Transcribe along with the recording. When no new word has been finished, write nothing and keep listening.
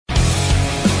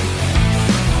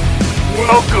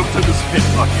Welcome to the Spit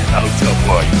Bucket House of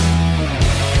Life.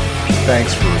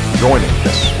 Thanks for joining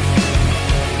us.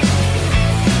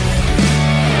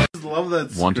 Love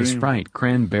that Want a Sprite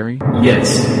cranberry?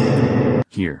 Yes.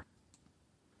 Here.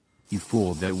 You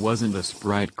fool, that wasn't a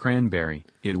Sprite cranberry,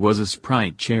 it was a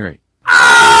Sprite cherry.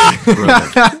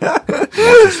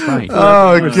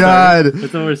 Oh God!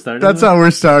 That's how we're starting. That's how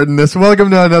we're starting this. Welcome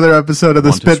to another episode of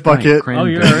the Spit Bucket. Oh,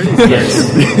 you're already?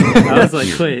 Yes. I was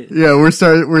like, wait. Yeah, we're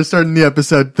starting the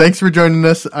episode. Thanks for joining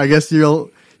us. I guess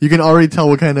you can already tell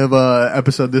what kind of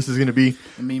episode this is going to be.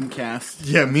 A meme cast.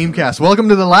 Yeah, meme cast. Welcome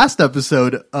to the last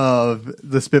episode of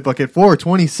the Spit Bucket for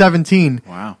 2017.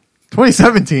 Wow.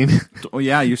 2017. Oh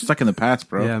yeah, you're stuck in the past,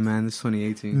 bro. Yeah, man, it's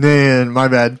 2018. Man, my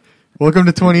bad. Welcome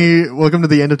to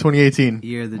the end of 2018.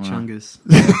 Year of the Chungus.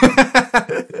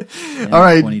 All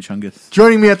right. 20 Chungus.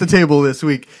 Joining me at the table this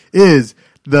week is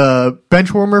the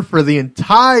bench warmer for the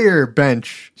entire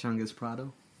bench Chungus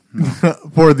Prado.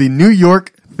 for the New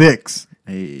York Thicks,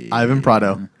 Hey, Ivan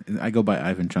Prado. I go by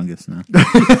Ivan Chungus now.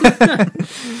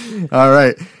 All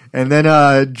right. And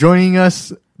then joining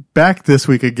us back this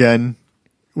week again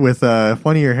with a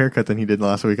funnier haircut than he did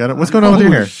last week. What's going on with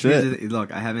your hair? Shit.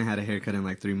 Look, I haven't had a haircut in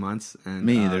like 3 months. And,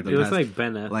 Me either. It looks like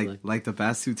Ben Affleck. Like the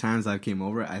past 2 times I came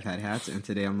over, I've had hats, and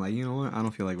today I'm like, you know what? I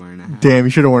don't feel like wearing a hat. Damn, you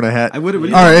should have worn a hat. I would have. All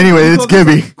right, anyway, it's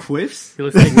Gibby. Quiffs? He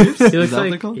looks like Is that what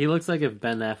they're called? he looks like if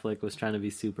Ben Affleck was trying to be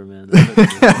Superman.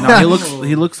 No,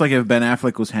 he looks like if Ben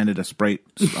Affleck was handed a Sprite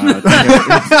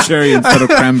cherry instead of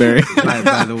cranberry.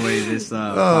 by the way, this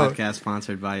podcast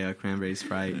sponsored by Cranberry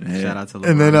Sprite. Yeah. Shout out to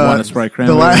And then Want a Sprite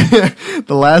cranberry?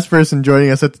 the last person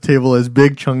joining us at the table is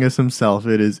Big Chungus himself.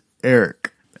 It is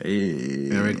Erik.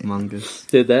 Hey. Erik Mungus.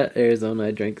 Dude, that Arizona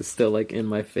I drank is still like in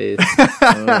my face.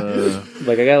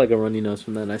 Like I got like a runny nose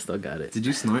from that, and I still got it. Did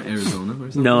you snort Arizona or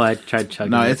something? No, I tried chugging.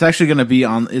 No, it. it's actually going to be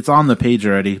on. It's on the page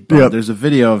already. But Yep. There's a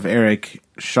video of Erik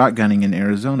shotgunning an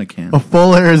Arizona can. A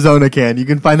full Arizona can. You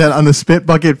can find that on the Spit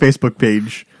Bucket Facebook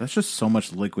page. That's just so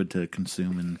much liquid to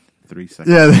consume in 3 seconds.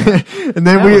 Yeah, and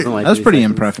then That wasn't like That was 3 pretty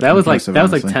seconds. impressive. That was like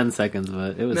honestly. 10 seconds,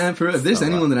 but it was. Man, for real, if there's so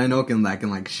anyone that I know can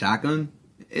like shotgun,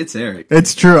 it's Eric.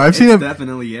 it's true. I've seen It's it.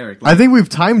 definitely Eric. I think we've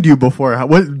timed you before.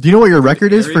 Do you know what your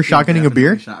record is for shotgunning a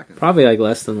beer? probably like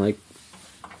less than like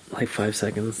 5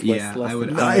 seconds. Yeah, less I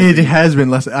would- than It has been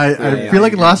less. I feel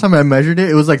like last time I measured it,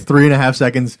 it was like 3.5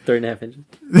 seconds. 3.5 inches.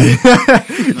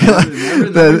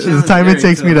 The time it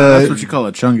takes me That's to. what you call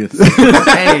a chungus.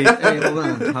 hey, hold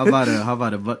on. How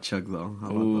about a butt chug though? How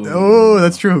about that? Oh,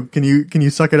 that's true. Can you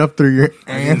suck it up through your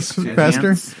ass I think-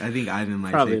 faster? I think Ivan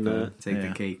might Probably take not.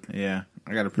 the cake. Yeah,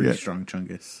 I got a pretty Yeah. strong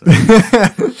chungus.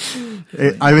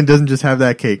 So. Ivan doesn't just have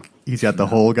that cake; he's got the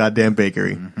whole goddamn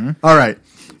bakery. Mm-hmm. All right,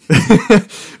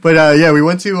 but yeah, we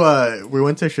went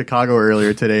to Chicago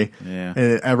earlier today. Yeah.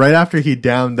 And right after he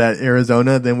downed that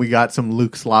Arizona, then we got some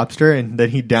Luke's Lobster, and then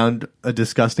he downed a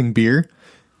disgusting beer,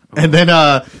 and then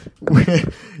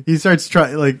he starts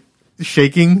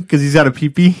shaking because he's got a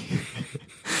pee-pee,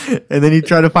 and then he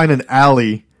tried to find an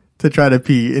alley to try to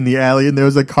pee in the alley, and there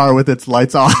was a car with its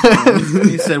lights on.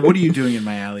 He said, "What are you doing in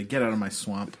my alley? Get out of my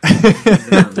swamp."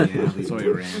 That's why he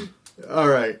ran. All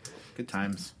right. Good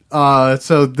times.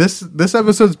 So this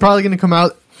episode's probably going to come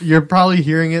out. You're probably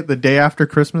hearing it the day after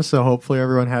Christmas, so hopefully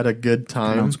everyone had a good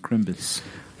time. Pronouns Crimbus.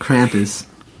 Krampus.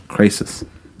 Crisis.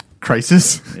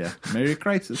 Crisis. Yeah. Merry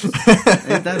Crisis.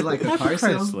 Ain't that like a Happy car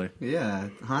sale? Chrysler. Yeah,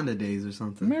 Honda Days or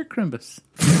something. Merry Crimbus.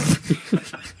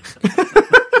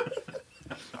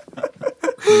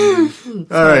 All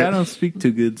right. I don't speak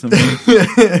too good sometimes.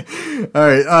 All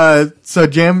right. So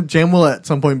Jam will at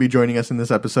some point be joining us in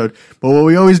this episode. But what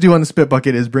we always do on the Spit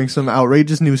Bucket is bring some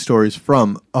outrageous news stories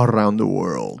from around the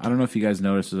world. I don't know if you guys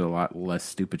noticed there's a lot less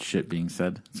stupid shit being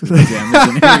said. It's 'cause the Jam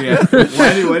isn't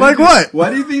here yet. Like what? Why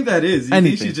do you think that is? You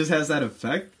Anything. think she just has that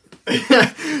effect?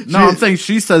 No, I'm saying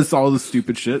she says all the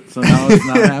stupid shit, so now it's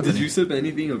not happening. Did you sip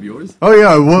anything of yours? Oh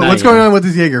yeah. What's yet. going on with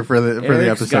this Jaeger for the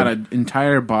Eric's episode? got an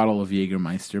entire bottle of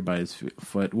Jägermeister by his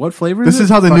foot. What flavor This is it? is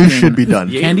how the Fucking news should be done.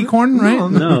 Candy corn, right?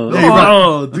 No.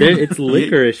 Oh, It's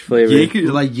licorice flavor.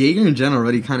 Jaeger in general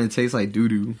already kind of tastes like doo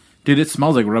doo. Dude, it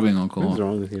smells like rubbing What's alcohol.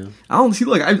 wrong with you? I don't see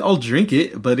like I'll drink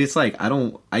it, but it's like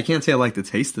I can't say I like the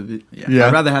taste of it. Yeah.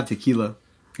 I'd rather have tequila.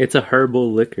 It's a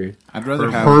herbal liquor. I'd rather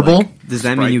have Herbal? Like, Does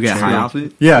that mean you get Sprite high cherry. off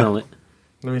it? Yeah. Smell it.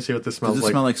 Let me see what this Does smells it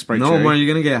like. smell like Sprite No, cherry? man, you're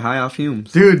gonna get high off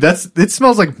fumes. Dude, it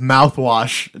smells like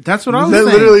mouthwash. That's what I was That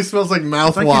saying. literally smells like It's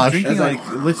like you're mouthwash. drinking That's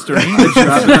like Listerine.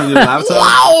 Dropping on your laptop.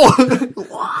 Wow!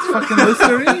 Fucking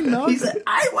Listerine, no? He said,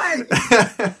 "I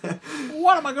wait."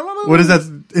 What am I gonna do? What is that?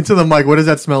 Into the mic. What does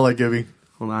that smell like, Gibby?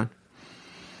 Hold on.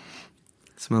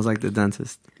 It smells like the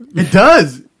dentist. It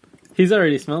does. He's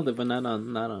already smelled it, but not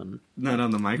on Not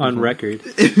on the microphone. on record.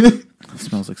 It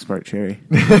smells like spark cherry.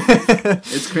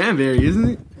 It's cranberry, isn't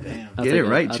it? I'll Get take it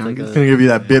right, I'll take Chungus. Gonna give you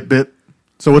that bit.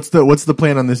 So what's the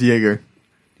plan on this Jaeger?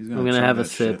 He's I'm gonna chug have a that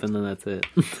sip shit. and then that's it.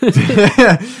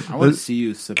 I want to see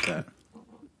you sip that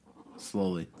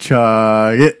slowly.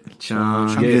 Chug it.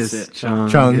 Chungus.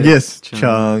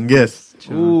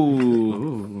 Chungus.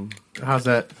 Ooh, How's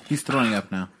that? he's throwing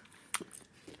up now.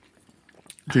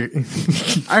 Dude.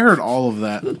 I heard all of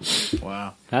that.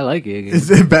 Wow. I like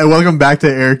it. Welcome back to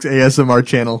Eric's ASMR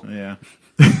channel. Yeah.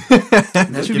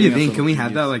 That should be a giving us thing. some Can we have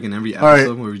opinions. that like in every All right,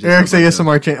 episode where we just Eric's talk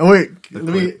about ASMR channel. Oh wait,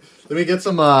 the let me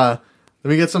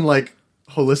get some like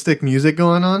holistic music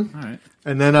going on, All right.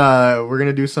 and then we're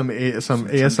gonna do some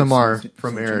ASMR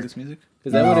from Eric. Chungus music?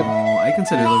 Is that what it? Oh, I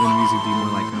consider living the music be more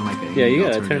like kind of like a Yeah, you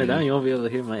gotta turn alternative. it down. You won't be able to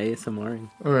hear my ASMR.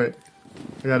 All right,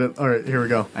 I got it. All right, here we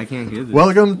go. I can't hear this.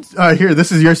 Welcome. Here,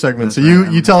 this is your segment. That's So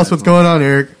right, you I'm tell us what's headphones. going on,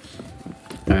 Eric.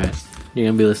 All right, you're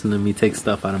gonna be listening to me take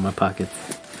stuff out of my pockets.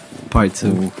 Part 2.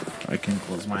 Ooh, I can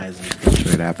close my eyes and picture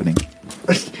it happening.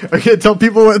 Okay, tell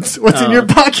people what's in your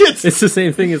pockets. It's the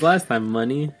same thing as last time.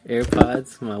 Money,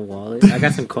 AirPods, my wallet. I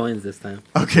got some coins this time.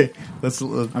 Okay, let's so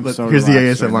here's the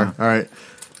relaxed ASMR. right now. All right.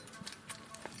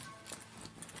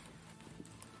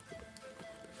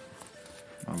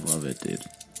 I love it, dude.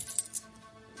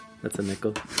 That's a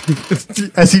nickel.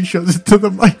 As he shows it to the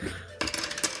mic.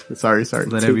 Sorry.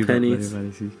 Let Two everybody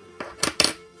pennies. see.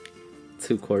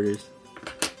 2 quarters.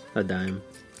 A dime.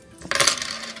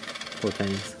 4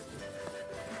 pennies.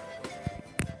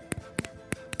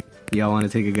 Y'all want to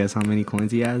take a guess how many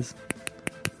coins he has?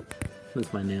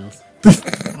 That's my nails.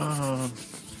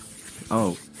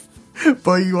 Oh,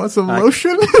 Boy, you want some I-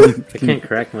 lotion? I can't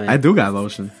crack my. I do got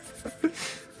lotion.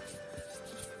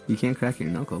 You can't crack your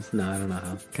knuckles. No, I don't know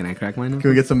how. Can I crack my knuckles? Can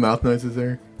we get some mouth noises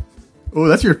there? Oh,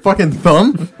 that's your fucking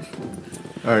thumb?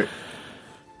 All right.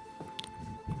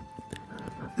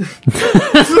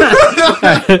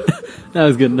 That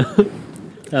was good enough.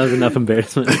 That was enough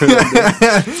embarrassment. All right,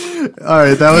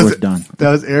 We're that done.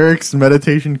 was Eric's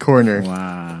meditation corner.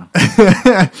 Wow.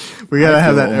 We gotta I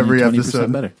have feel that only every 20%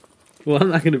 episode. better. Well, I'm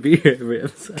not gonna be here every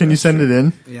episode. Can you send it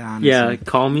in Yeah, honestly. Yeah,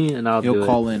 call me and I'll do You'll it.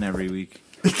 call in every week.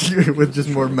 with just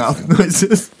more mouth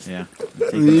noises? Yeah.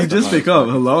 You just pick up.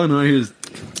 Hello, and I hear.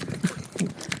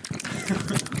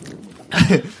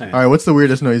 All right, what's the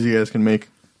weirdest noise you guys can make?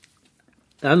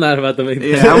 I'm not about to make that.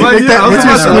 Yeah, I'm like, yeah, I was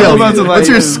What's your about to- I was about to, squeal? like, What's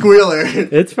your squeal,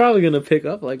 Eric? It's probably gonna pick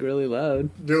up like really loud.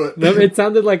 Do it. Remember, it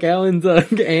sounded like Alan's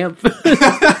amp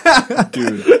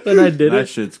Dude, when I did that it.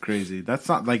 shit's crazy. That's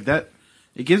not like that.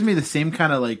 It gives me the same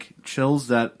kind of like chills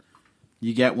that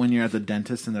you get when you're at the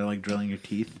dentist and they're like drilling your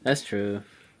teeth. That's true.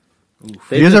 Do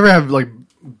you guys ever have like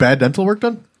bad dental work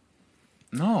done?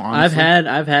 No, honestly.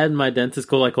 I've had my dentist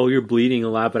go like, "Oh, you're bleeding a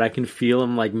lot," but I can feel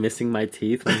him like missing my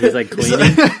teeth when he's like cleaning.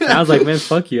 And I was like, "Man,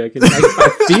 fuck you! I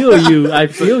feel you. I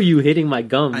feel you hitting my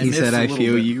gums." He missed said, a "I little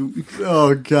feel bit. you."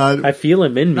 Oh God. I feel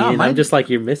him in me, No, and mine- I'm just like,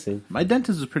 "You're missing." My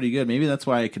dentist is pretty good. Maybe that's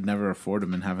why I could never afford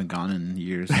him and haven't gone in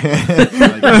years.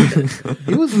 Like,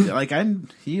 he was like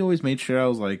he always made sure I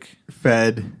was like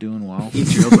Fed. doing well. He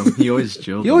drilled them. He always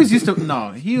drilled. He always used to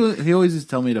he always used to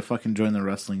tell me to fucking join the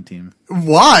wrestling team.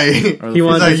 Why? Or the He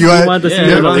wanted, like, he you had- wanted to see Yeah,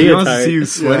 you in a he wants to leotard. see you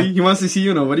sweaty. Yeah. He wants to see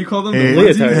you in a what do you call them? Hey, The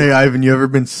onesie? hey, Ivan, you ever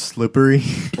been slippery?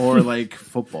 or like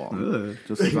football. Ugh.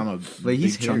 Just because I'm a But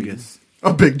he's big hairy. chungus.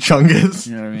 A big chungus.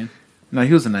 You know what I mean? No,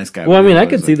 he was a nice guy. Well, I but mean, he I was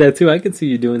could see like- that too. I could see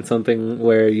you doing something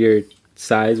where your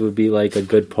size would be like a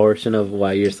good portion of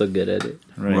why you're so good at it.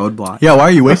 Right. Roadblock. Yeah, why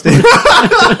are you wasting?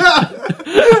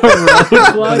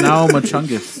 But now I'm a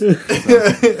chungus. So.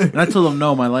 And I told him,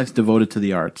 no, my life's devoted to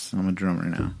the arts. I'm a drummer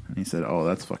now. And he said, oh,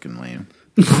 that's fucking lame.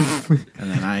 And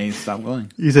then I stopped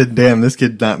going. You said, "Damn, this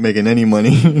kid's not making any money."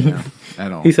 Yeah,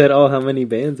 at all. He said, "Oh, how many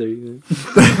bands are you in?"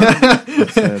 I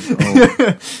said,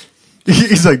 oh,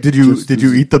 He's like, "Did you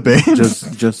eat the band?"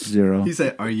 just zero. He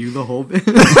said, "Are you the whole band?"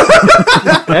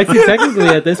 Actually, technically,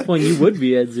 at this point, you would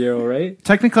be at 0, right?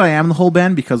 Technically, I am the whole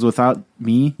band because without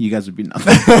me, you guys would be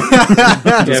nothing.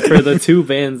 Yeah, for the 2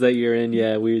 bands that you're in,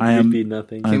 yeah, I you'd am- be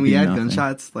nothing. I- Can we be add nothing.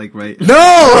 gunshots? Like right.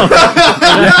 No,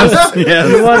 Yeah,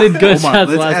 we wanted gunshots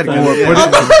Let's last add time.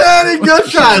 gunshots. adding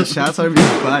gunshots. Shots are being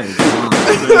fired. Come on.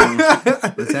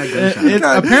 Let's add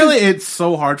gunshots. Apparently, it's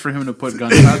so hard for him to put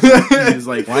gunshots. He's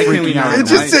like, why can't we freaking not? out? It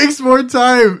just takes more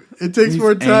time. It takes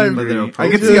more time. angry. I I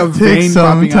can can see a It takes vein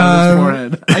some popping out of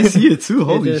time. his forehead. I see it too. It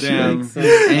Holy just shit. makes sense.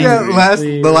 Yeah,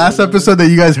 Angry. the last episode that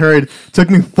you guys heard took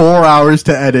me 4 hours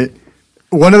to edit.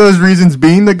 One of those reasons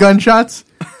being the gunshots,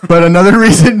 but another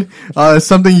reason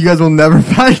something you guys will never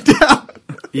find out.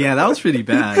 Yeah, that was pretty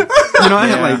bad. You know, I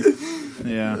had like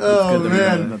Yeah. It's Oh, good that we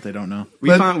man. learn that they don't know.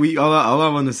 All I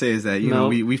want to say is that No.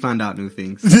 we found out new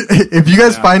things. If you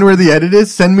guys find where the edit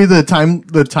is, send me the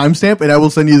timestamp, and I will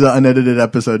send you the unedited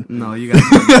episode. No, you guys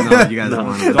don't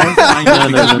want to. Don't find No,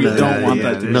 it no, because no, we no, don't no, want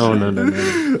yeah, that to No, happen.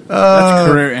 no.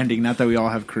 That's career ending. Not that we all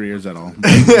have careers at all.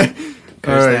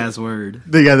 Cursed Alright. ass word.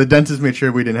 The dentist made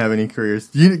sure we didn't have any careers.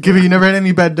 Gibby, you never had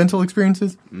any bad dental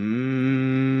experiences?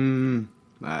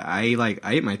 I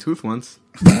ate my tooth once.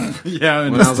 Yeah,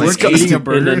 When I was like eating eating a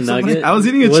burger. in a or something. nugget? I was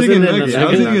eating a Wasn't chicken it a nugget. I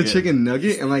was nugget? eating a chicken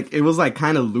nugget, and like it was like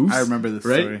kind of loose. I remember this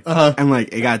right? story. Uh-huh. And like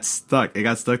it got stuck. It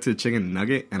got stuck to the chicken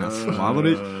nugget, and I swallowed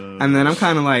it. And then I'm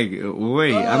kind of like,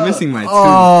 wait, I'm missing my tooth.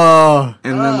 Oh.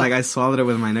 And then like I swallowed it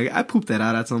with my nugget. I pooped that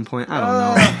out at some point. I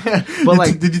don't know. But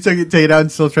like, did you take it out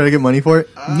and still try to get money for it?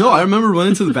 no, I remember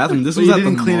running to the bathroom. This So was you at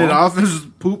didn't the clean mall. it off and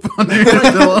just poop on there?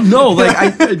 No, like I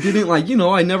didn't like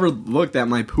I never looked at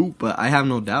my poop, but I have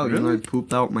no doubt I pooped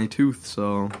out my tooth.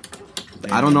 So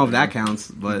I don't know if that counts,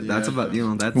 but that's about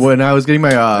that's When I was getting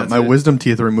my That's my it. wisdom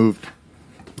teeth removed,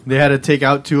 they had to take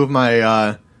out two of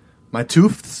my my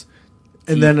tooths,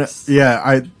 and then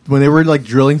Teeths. when they were like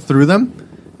drilling through them,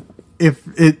 if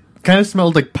it kind of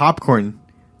smelled like popcorn,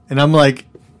 and I'm like,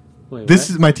 Wait, this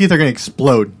what? is my teeth are gonna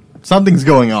explode. Something's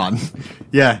going on.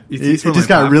 Yeah, Your it teeth smell just like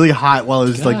got pop- really hot while it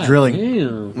was like God drilling.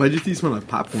 Damn. Why did your teeth smell like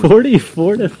popcorn?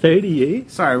 44 to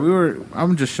 38. Sorry,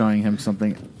 I'm just showing him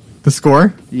something. The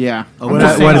score? Yeah. Oh, I'm what-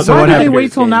 just saying, what- so why what did they happened?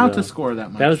 wait till now Though. to score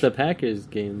that much? That was the Packers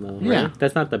game, though. Right? Yeah.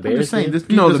 That's not the I'm Bears just saying game? this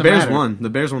game No, the doesn't Bears matter. won. The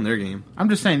Bears won their game. I'm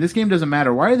just saying this game doesn't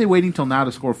matter. Why are they waiting till now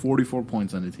to score 44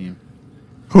 points on the team?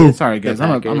 Who? Sorry, guys. The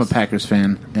I'm a Packers. Packers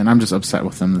fan, and I'm just upset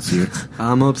with them this year.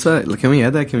 I'm upset. Can we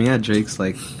add that? Can we add Drake's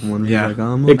like one? Yeah. Like,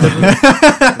 I'm It could-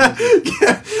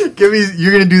 Give me.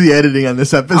 You're gonna do the editing on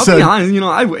this I'll episode. be honest.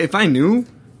 If I knew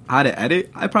how to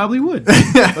edit, I probably would.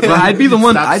 But I'd be the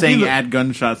one. Stop I'd saying be the, add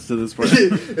gunshots to this part.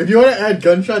 If you want to add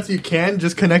gunshots, you can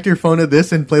just connect your phone to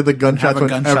this and play the gunshots Have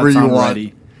a whenever gunshots you on want.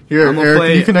 ready. Here, I'm gonna Eric, play.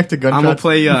 can you connect to gunshots? I'm gonna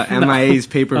play MIA's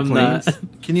Paper I'm Planes. not.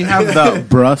 Can you have the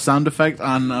bruh sound effect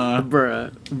on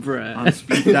Bruh.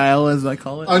 speed dial, as I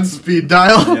call it? on speed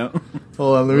dial. Yeah.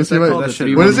 Hold on, let me What's see that what. called?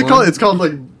 The What is it 311? called? It's called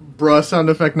like bruh sound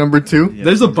effect number 2. Yeah,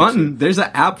 There's a number button. two. There's an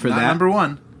app for Not that. number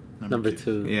one. Number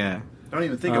 2. Yeah. Don't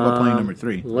even think about playing number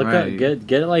 3. Look Right. up,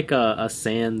 get like a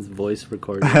Sans voice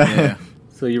recorder. Yeah.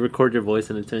 So you record your voice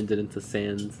and it turns it into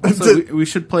Sans. So we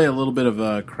should play a little bit of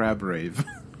a crab rave.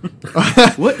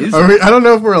 What is Are we, I don't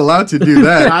know if we're allowed to do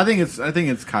that. I think it's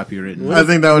copywritten. I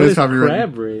think that one What is copyrighted.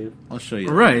 Crab rave. I'll show you.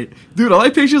 Right, dude. All I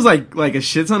picture is like a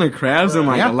shit ton of crabs and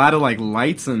like Yeah. a lot of like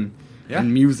lights and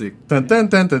music. Dun, dun,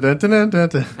 dun, dun, dun, dun, dun,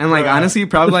 dun. And like honestly,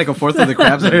 probably like a fourth of the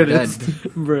crabs There are it dead. is.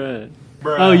 Bruh.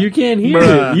 Oh, you can't hear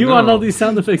Bruh. it. You No. want all these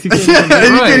sound effects. You can't Yeah, even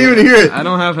hear you can't even hear it. I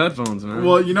don't have headphones, man.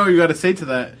 Well, you know what you got to say to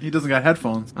that. He doesn't got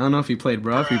headphones. I don't know if he played,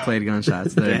 bro. If he played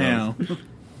gunshots, there you go. Damn.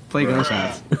 Play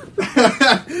gunshots.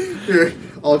 Here,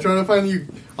 I'll try to find you.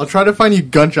 I'll try to find you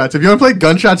gunshots. If you want to play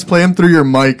gunshots, play them through your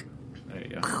mic. There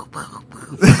you go.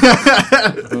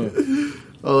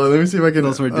 Oh, let me see if I can.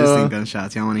 Those were distant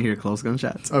gunshots. Y'all want to hear close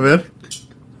gunshots? I'm in.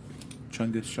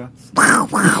 Chungus shots.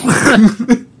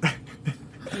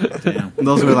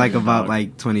 Those were like about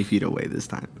like 20 feet away this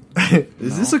time.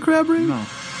 Is this a crab ring? No.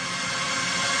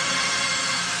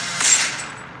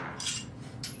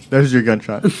 There's your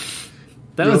gunshot.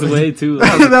 That was way too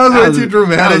that loud. was way too That was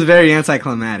dramatic. very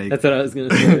anticlimactic. That's what I was gonna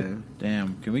say. Yeah.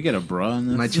 Damn. Can we get a bruh in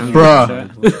this? My chungus. Bruh. There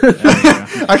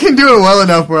you go. I can do it well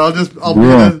enough where I'll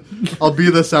be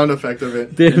the sound effect of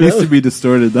it. It needs to be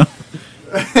distorted though.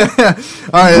 All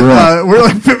right, we're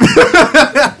like.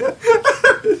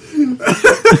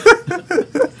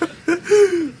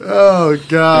 Oh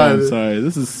God! I'm sorry.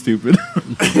 This is stupid.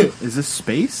 Is this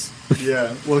space?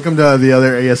 Yeah. Welcome to the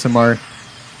other ASMR.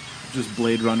 Just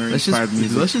Blade Runner Let's inspired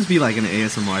music. just be like an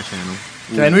ASMR channel.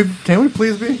 Can we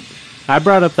please be? I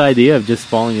brought up the idea of just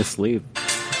falling asleep.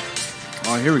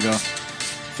 Oh, here we go.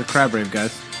 It's a crab rave,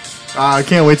 guys. I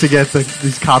can't wait to get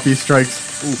these copy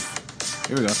strikes. Oof.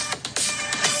 Here we go.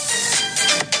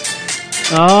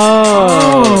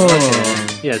 Oh. Okay.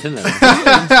 Yeah, turn that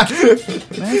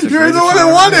You're the one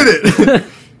that wanted it.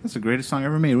 That's the greatest song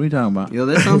ever made. What are you talking about? Yo,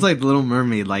 that sounds like Little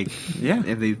Mermaid. Like, Yeah.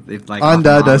 if like Under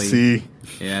off the Molly. sea.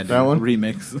 Yeah, dude. That one.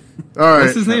 Remix. All right.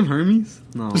 What's his name? Hermes?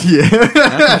 No, Yeah.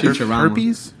 that's from Futurama.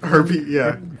 Herpes? Herpes.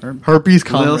 Yeah. Herpes.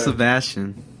 Lil Conrad.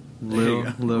 Sebastian.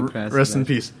 Lil Crass. Rest in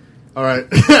peace. All right.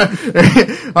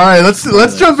 All right.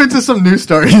 Let's jump into some news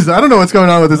stories. I don't know what's going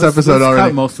on with this episode Let's already.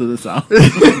 cut most of this out.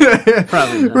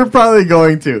 Probably not. We're probably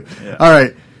going to. Yeah. All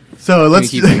right. So Can we let's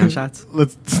keep the gunshots?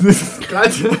 let's.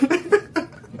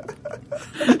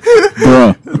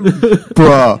 Bruh.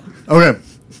 Bro. Okay.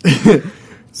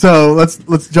 So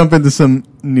let's jump into some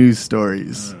news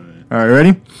stories. All right,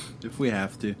 ready? If we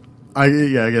have to. I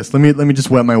guess. Let me just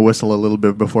wet my whistle a little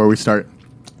bit before we start.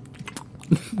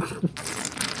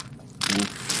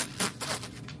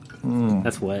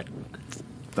 That's wet.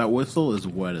 That whistle is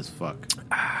wet as fuck.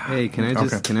 Hey, can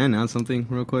I announce something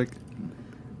real quick?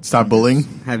 Stop bullying.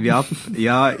 Have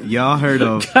y'all heard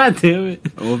of? God damn it.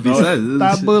 Well, besides,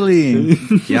 Stop bullying.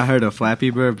 y'all heard of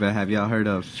Flappy Bird, but have y'all heard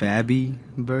of Fabby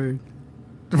Bird?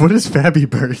 What is Fabby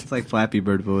Bird? It's like Flappy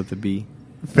Bird, but with a B.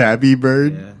 Fabby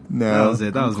Bird? Yeah. No. That was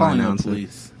it. That was my Calling the announcement.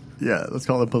 police. Yeah, let's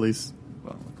call the police.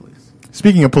 Well, the police.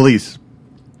 Speaking of police,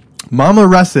 mom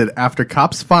arrested after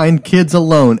cops find kids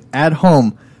alone at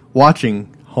home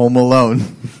watching Home Alone.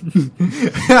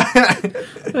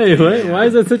 Hey, what? Why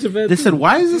is that such a bad They thing? said,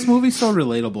 "Why is this movie so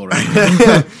relatable right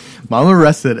now?" Mom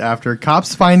arrested after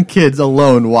cops find kids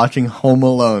alone watching Home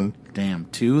Alone. Damn,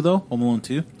 2 though? Home Alone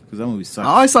 2? Because that movie sucks.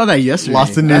 Oh, I saw that yesterday.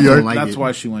 Lost in New I didn't York. like That's it.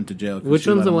 why she went to jail. 'cause Which she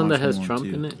one's let the him one that watch has Home Alone Trump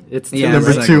 2. in it? It's Yeah, Number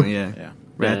the second 2. one, yeah. Yeah.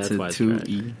 that's why it's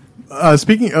Ratatouille.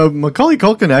 Speaking of Macaulay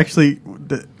Culkin, actually,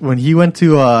 when he went to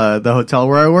the hotel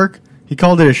where I work, he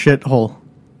called it a shithole.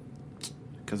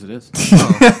 Because it is.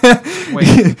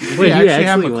 Wait, Wait, you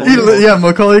actually went? Yeah,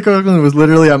 Macaulay Culkin was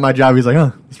literally at my job. He's like,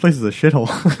 "Oh, this place is a shithole."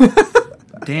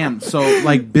 Damn. So,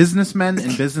 like, businessmen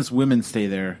and businesswomen stay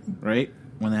there, right?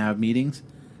 When they have meetings.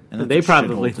 And They it's a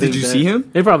probably shithole. think Did you that- see him?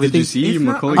 They probably Did you think see It's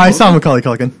not Macaulay? I Culkin? saw Macaulay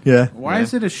Culkin. Yeah. Why Yeah.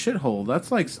 is it a shithole?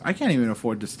 That's like, I can't even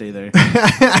afford to stay there.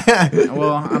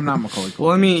 Well, I'm not Macaulay Culkin.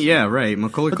 Well, I mean, yeah, right.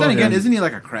 Macaulay But Culkin. then again, isn't he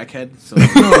like a crackhead? So you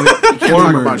can't talk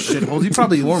Former. about shitholes. He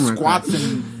probably Former squats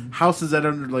in houses that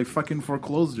are like fucking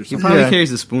foreclosed or He something. probably Yeah.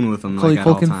 carries a spoon with him Macaulay like, at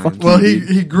all Culkin, times. fuck you. Well,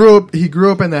 he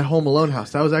grew up in that Home Alone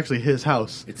house. That was actually his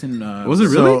house. It's in. Was it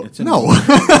really? It's in No,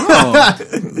 Oh,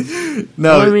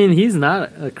 no. Well, I mean, he's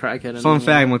not a crackhead. Fun anymore.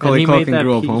 fact, Macaulay And he made Culkin that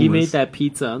grew up He homeless. made that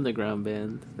Pizza Underground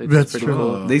band. Which is That's pretty true.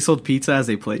 Cool. they sold pizza as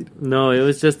they played. No, it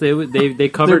was just they They're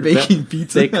covered baking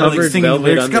pizza. They covered singing Velvet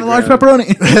lyrics. Got a large Underground.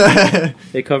 pepperoni.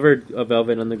 They covered a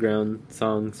Velvet Underground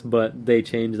songs, but they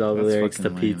changed all the That's lyrics to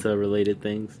fucking lame. pizza related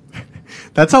things.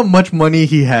 That's how much money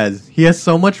he has. He has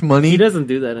so much money. He doesn't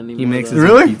do that anymore. He makes though. his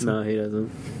Really? own pizza. No, he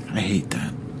doesn't. I hate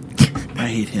that. I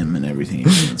hate him and everything he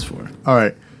stands for. All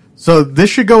right. So this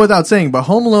should go without saying, but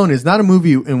Home Alone is not a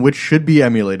movie in which should be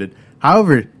emulated.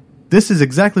 However, this is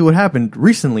exactly what happened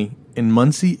recently in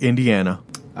Muncie, Indiana.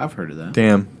 I've heard of that.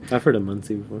 Damn. I've heard of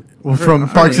Muncie before. Well, from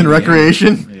Parks and Indiana.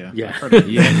 Recreation. Yeah. Yeah. I've heard of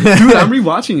Yeah. Dude, I'm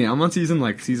rewatching it. I'm on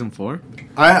season 4.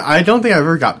 I don't think I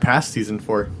ever got past season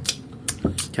 4.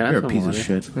 Can I You're have a some piece of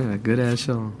water? shit. Yeah, good ass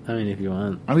show. I mean, if you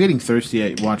want. I'm getting thirsty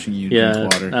at watching you Yeah,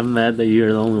 drink water. I'm mad that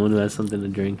you're the only one who has something to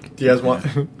drink. Do you guys want?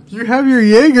 You have your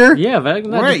Jaeger. Yeah, but I'm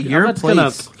not We're at just, your I'm not just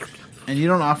gonna place, and you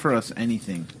don't offer us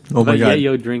anything. Oh my but god. yeah,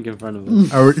 yo, drink in front of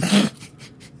us. Are we- Do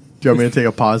you want me to take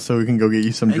a pause so we can go get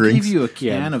you some I drinks? gave you a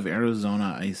can of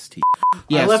Arizona iced tea.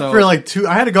 I left for like 2.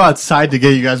 I had to go outside to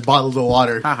get you guys bottles of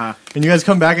water. Haha. And you guys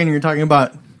come back and you're talking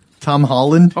about Tom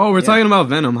Holland. Oh, we're talking about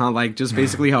Venom, how like just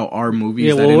basically how our movies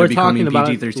Yeah, that well, end we're up becoming talking about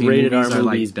PG-13 rated R movies are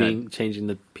like movies dead. being changing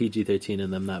the PG-13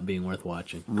 and them not being worth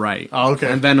watching. Right. Oh,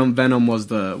 okay. And Venom was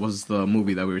the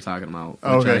movie that we were talking about, which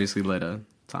Okay. obviously led to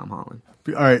Tom Holland.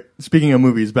 All right. Speaking of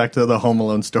movies, back to the Home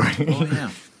Alone story. Oh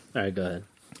yeah. All right, go ahead.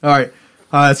 All right.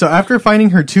 So after finding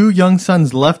her 2 young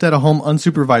sons left at a home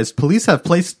unsupervised, police have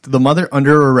placed the mother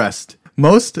under arrest.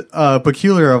 Most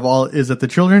peculiar of all is that the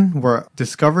children were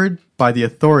discovered by the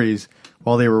authorities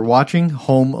while they were watching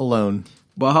Home Alone.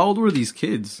 But how old were these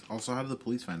kids? Also, how did the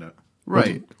police find out?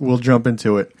 Right. We'll jump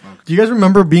into it. Do you guys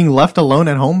remember being left alone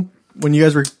at home when you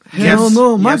guys were Hell kids?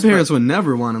 no, my Yes, parents but would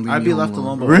never want to leave I'd me be home left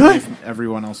alone, but Really? if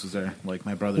everyone else was there, like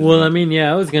my brother. Well, I mean,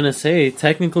 yeah, I was gonna say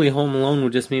technically Home Alone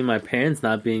would just mean my parents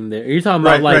not being there. Are you talking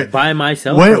about Right, like right. by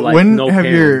myself When- or like when no have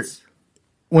your- parents?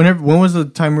 When was the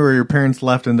time where your parents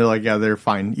left and they're like, yeah, they're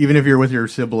fine, even if you're with your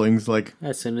siblings? Like,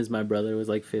 As soon as my brother was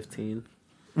like 15.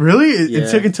 really? It Yeah.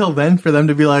 took until then for them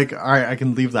to be like, all right, I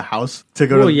can leave the house to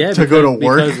go Well, to yeah, go to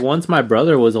work. Because once my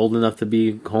brother was old enough to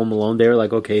be home alone, they were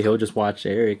like, okay, he'll just watch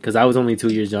Erik. Because I was only 2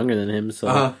 years younger than him, so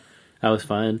Uh-huh. I was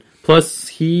fine. Plus,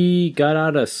 he got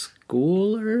out of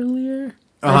school earlier,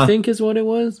 Uh-huh. I think is what it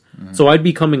was. So I'd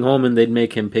be coming home and they'd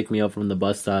make him pick me up from the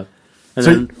bus stop. And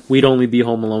So- then we'd only be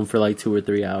home alone for like 2 or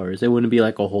 3 hours. It wouldn't be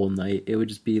like a whole night. It would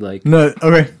just be like... No,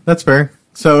 okay, that's fair.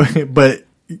 So, but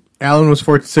Alan was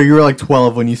 14, so you were like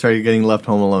 12 when you started getting left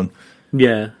home alone.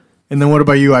 Yeah. And then what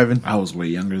about you, Ivan? I was way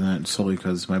younger than that, solely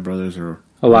because my brothers are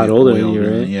A lot way- older way than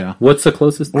you, right? Yeah. What's the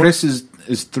closest? Chris is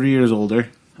 3 years older.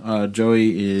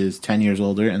 Joey is 10 years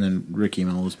older, and then Ricky,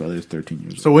 my oldest brother, is 13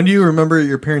 years old. So when do you remember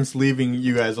your parents leaving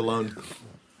you guys alone?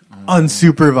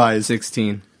 Unsupervised.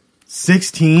 16.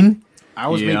 16? I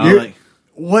was Yeah. maybe like,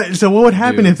 What? So what would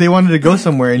happen Dude. if they wanted to go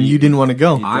somewhere and you didn't want to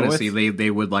go? Honestly,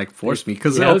 they would like force me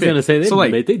because I was gonna say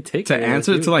they'd take to me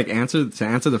answer with to you. like answer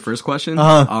the first question.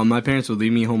 Uh-huh. My parents would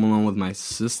leave me home alone with my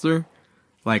sister,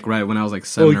 like right when I was like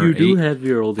 7 or 8. you do have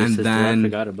your older and sister. then I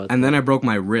forgot about that. and then I broke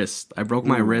my wrist. I broke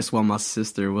my wrist while my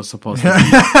sister was supposed to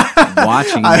be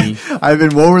watching me.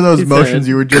 Ivan, what were those He motions said-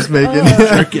 you were just making?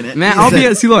 jerking it. Man, He I'll said-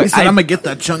 be see. Look, He said, I'm gonna get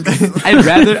that chunk.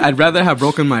 I'd rather have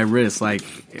broken my wrist like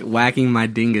whacking my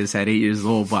dingus at 8 years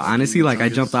old. But honestly, like I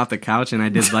jumped off the couch and I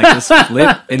did like this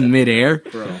flip in midair,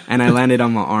 and I landed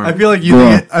on my arm. I feel like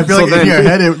I feel So like then- in your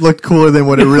head it looked cooler than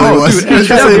what it really Oh, was. dude, It was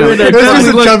just definitely. it was just a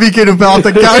Definitely. chubby kid who fell off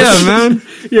the couch. yeah, man.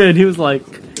 yeah, and he was like,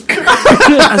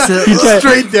 I said,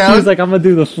 Straight he down. was like, I'm gonna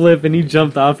do the flip, and he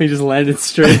jumped off. He just landed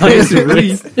straight on his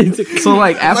wrist. so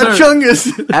like My after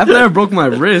chungus. after I broke my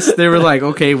wrist, they were like,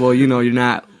 okay, well, you know, you're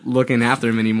not looking after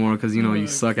him anymore because you know you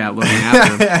suck at looking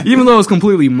after him, even though it was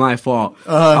completely my fault.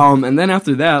 And then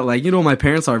after that, like you know, my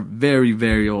parents are very,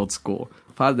 very old school.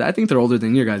 I think they're older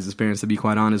than your guys' parents, to be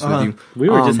quite honest with you. We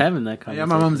were just having that conversation.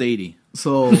 Yeah, my mom's 80.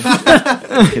 So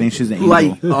Kidding, she's an angel.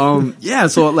 like yeah,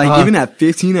 so like even at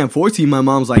 15 and 14, my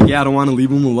mom's like, yeah, I don't want to leave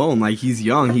him alone, like he's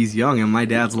young, and my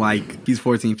dad's like, he's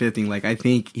 14, 15, like I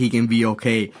think he can be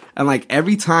okay. And like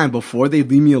every time before they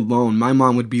leave me alone, my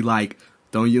mom would be like,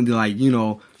 don't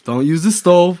use the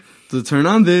stove to turn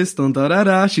on this, don't da da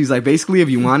da. She's like, basically if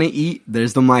you want to eat,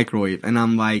 there's the microwave. And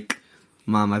I'm like,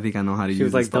 Mom, I think I know how to She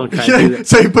use was like, this don't stove. try to do that.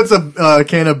 So he puts a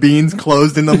can of beans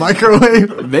closed in the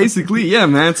microwave. Basically, yeah,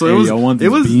 man. So Hey, it was, y'all want it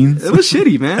these was, beans? it was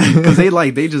shitty, man. Because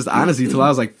they just honestly, till I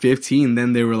was like 15,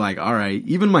 then they were like, all right.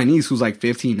 Even my niece, who's like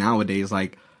 15 nowadays,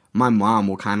 like my mom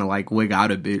will kind of like wig out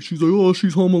a bit. She's like, oh,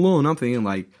 she's home alone. I'm thinking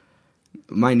like,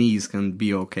 my niece can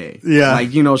be okay. Yeah.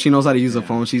 like you know, she knows how to use a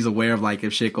phone. She's aware of like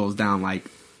if shit goes down, like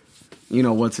you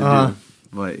know what to do.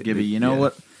 But Gibby, you know yeah.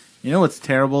 what? You know what's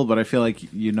terrible, but I feel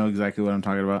like you know exactly what I'm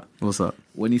talking about. What's up?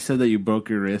 When you said that you broke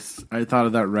your wrists, I thought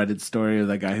of that Reddit story of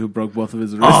that guy who broke both of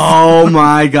his wrists. Oh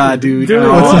my god, dude! Dude,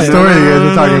 No, what's the what? story you guys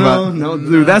are talking about? No,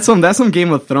 dude, that's some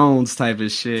Game of Thrones type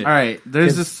of shit. All right,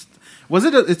 there's this. Was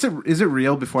it? Is it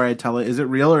real? Before I tell it, is it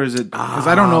real or is it? Because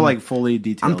I don't know like fully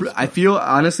details. I feel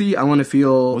honestly, I want to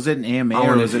feel. Was it an AMA I or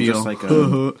wanna was it feel- just like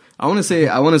a? I want to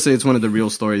say it's one of the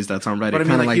real stories that's on Reddit. But I mean,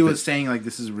 Kinda like he the- was saying, like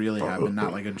this is really happened,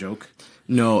 not like a joke.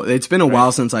 No, it's been a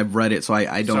while since I've read it, so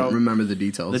I don't So, remember the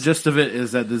details. The gist of it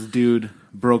is that this dude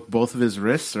broke both of his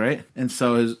wrists, right? And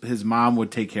so his mom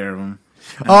would take care of him.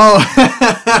 Oh,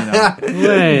 You know?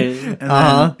 Wait.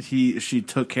 And then she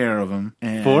took care of him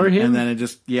and, For him? and then it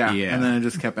just Yeah. and then it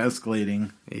just kept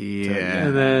escalating. yeah.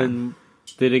 And then,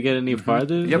 did it get any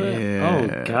farther? than Yep. that?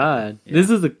 Yeah. Oh, God. This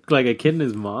is like a kid and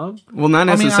his mom? Well, not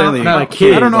I mean, necessarily. not a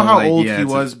kid, I don't know but, how like, old yeah, he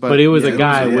it's was, But it was yeah, a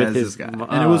guy it was- with yeah, his this guy. mom.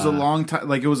 and it was a long time.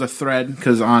 Like it was a thread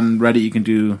because on Reddit you can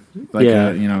do like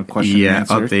Yeah. question and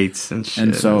answer. updates and shit.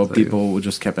 And so It's like- people would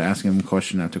just kept asking him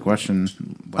question after question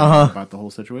about the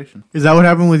whole situation. is that what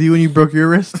happened with you when you broke your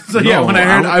wrist? So yeah, No, when I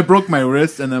heard I- I broke my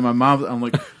wrist, and then my mom, I'm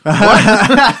like,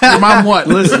 what? Your mom what?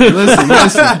 listen.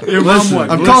 Your mom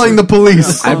what? I'm calling the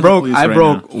police. I Call the broke police I right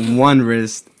broke one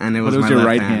wrist, and it was it was my your left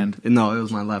right hand. No, it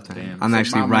was my left hand. Damn. I'm So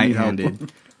actually mom, I need help.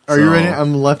 right-handed. Are you So- ready?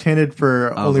 I'm left-handed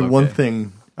for I was only one okay.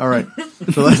 thing. All right.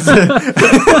 So let's.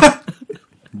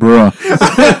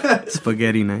 Bruh.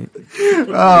 Spaghetti night.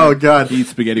 Oh God. He eats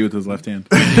spaghetti with his left hand.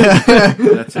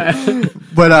 That's it.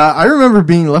 But I remember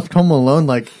being left home alone,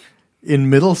 like in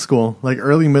middle school, like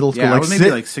early middle school, Yeah, I like was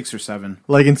maybe like 6 or 7.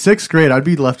 like in 6th grade. I'd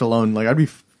be left alone. Like I'd be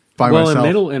by Well,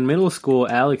 myself. in middle school,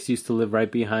 Alex used to live right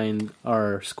behind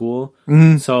our school.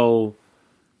 Mm-hmm. So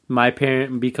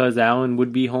because Alan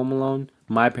would be home alone,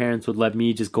 my parents would let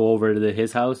me just go over to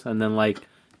his house, and then like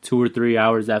 2 or 3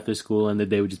 hours after school, and then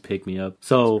they would just pick me up.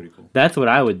 So pretty cool. that's what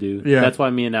I would do. Yeah. That's why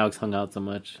me and Alex hung out so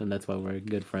much, and that's why we're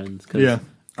good friends. 'Cause Yeah.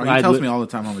 Oh, he I'd tells li- me all the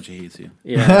time how much he hates you.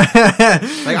 Yeah.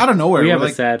 Like out of nowhere, We we're have a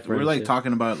like, sad we're like friendship.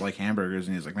 talking about like hamburgers,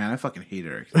 and he's like, "Man, I fucking hate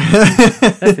Erik."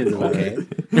 That seems about right.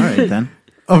 All right, then.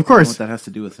 Of I don't know course, what that has to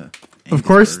do with it. of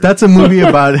course, that's a movie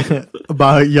about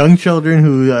about young children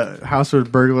who house was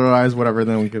burglarized, whatever.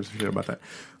 Then we give some shit about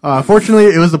that. Fortunately,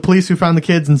 it was the police who found the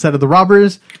kids instead of the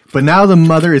robbers. But now the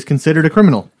mother is considered a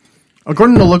criminal.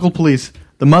 According to local police,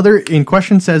 the mother in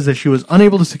question says that she was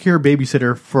unable to secure a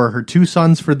babysitter for her 2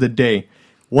 sons for the day.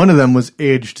 One of them was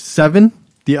aged 7.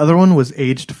 The other one was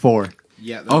aged 4.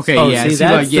 Yeah. That's, Okay, Oh, yeah, see, see,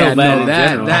 that's like, still yeah, bad no, in that,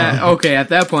 general. that, okay, at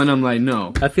that point, I'm like,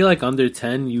 no. I feel like under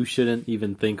 10, you shouldn't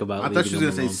even think about I thought she was leaving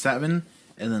gonna them say 7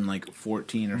 and then like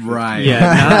 14 or 15. Right. alone.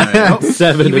 Yeah, not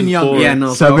 7 Even and younger. 4. Yeah,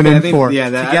 no. 7 okay, I and think- 4. Yeah,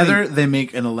 that, Together, they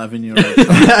make an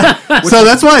 11-year-old, So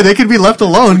that's why they could be left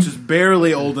alone. which is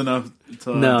barely old enough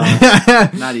to. No.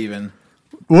 Not even.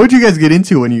 What would you guys get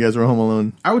into when you guys were home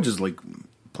alone? I would just like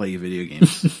play video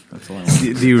games. That's all I want.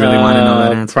 Do you really want to know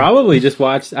that answer? Probably just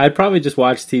watch. I'd probably just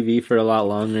watch TV for a lot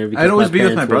longer. Because I'd always be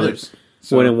with parents my brothers.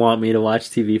 Wouldn't want me to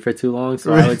watch TV for too long,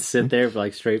 so I would sit there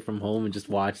like straight from home and just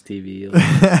watch TV,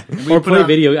 like, or play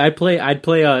video. I'd play.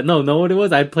 No, know what it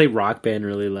was? I'd play Rock Band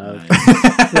really loud.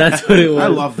 Nice. That's what it was. I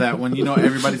love that when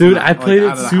everybody's dude. I played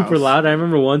it super loud. I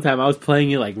remember one time I was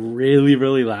playing it like really,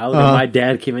 really loud, and my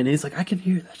dad came in. and He's like, "I can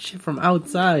hear that shit from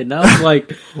outside." And I was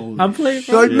like, "I'm playing."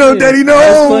 You're like, no, Daddy, no.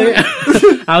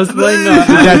 I was playing.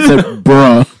 That's a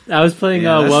bruh. I was playing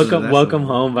Welcome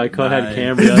Home by Coheed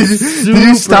Cambria. Did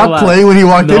you stop playing when he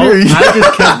walked in? Or I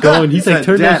just kept going. He's like,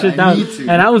 turn that shit down.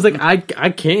 And I was like, I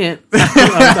can't.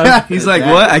 He's like,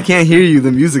 what? I can't hear you.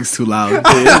 The music's too loud. It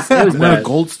was I'm bad. a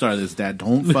gold star this dad.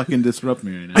 Don't fucking disrupt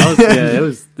me right now. It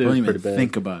was Don't even pretty bad.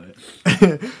 think about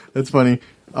it. That's funny.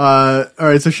 All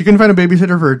right, so she couldn't find a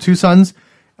babysitter for her 2 sons.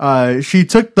 She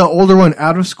took the older one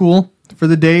out of school for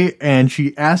the day, and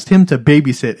she asked him to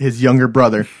babysit his younger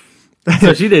brother.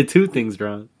 So she did 2 things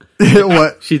wrong.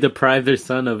 What? She deprived her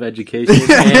son of education,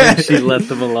 and she left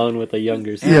him alone with a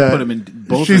younger son. Yeah. Put him in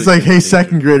both. She's like, hey,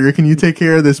 second grader, can you take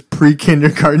care of this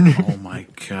pre-kindergartner? Oh my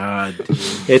god, dude.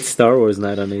 It's Star Wars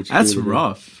night on HBO. That's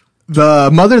rough. The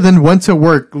mother then went to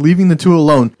work, leaving the 2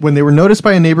 alone, when they were noticed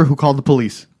by a neighbor who called the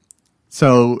police.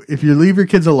 So if you leave your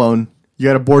kids alone, you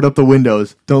got to board up the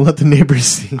windows. Don't let the neighbors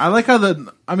see. I like how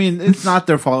it's not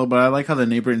their fault, but I like how the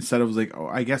neighbor instead of was like, oh,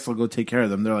 I guess I'll go take care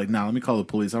of them. They're like, nah, let me call the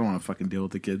police. I don't want to fucking deal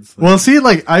with the kids. Like, Well, see,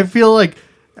 like, I feel like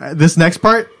this next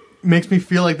part makes me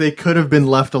feel like they could have been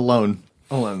left alone.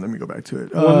 Hold on, let me go back to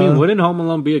it. Well, I mean, wouldn't Home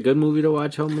Alone be a good movie to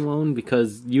watch? Home Alone,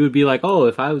 because you would be like, oh,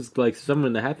 if I was like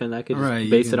something to happen, I could just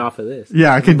base it off of this.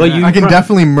 Yeah, I can. But you I can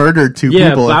definitely murder 2 people.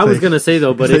 Yeah, but I if was they- gonna say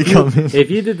though, but if they come in.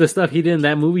 if you did the stuff he did in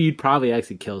that movie, you'd probably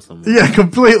actually kill someone. Yeah,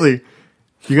 completely.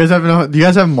 Do you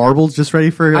guys have marbles just ready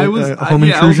for home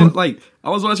intrusion? I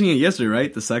was watching it yesterday,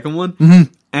 right? The second one.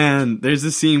 Mm-hmm. And there's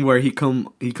this scene where he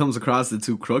comes across the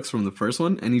 2 crooks from the first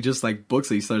one, and he just like books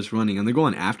it. He starts running, and they're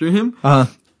going after him.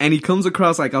 And he comes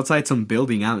across like outside some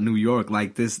building out in New York,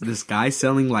 like this guy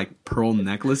selling like pearl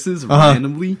necklaces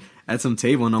randomly at some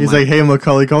table. And He's like, "Hey,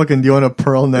 Macaulay Culkin, do you want a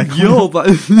pearl necklace?" Yo,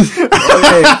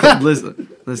 okay, listen,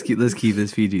 let's keep this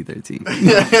PG-13.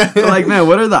 Like, man,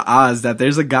 what are the odds that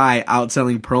there's a guy out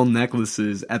selling pearl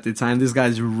necklaces at the time this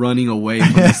guy's running away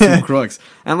from these 2 crooks,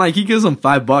 and like he gives them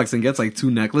 $5 and gets like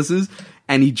 2 necklaces,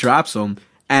 and he drops them,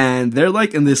 and they're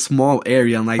like in this small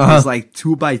area, and like this like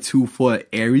 2x2 foot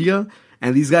area.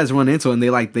 And these guys run into it, and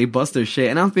they bust their shit.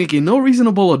 And I'm thinking, no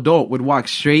reasonable adult would walk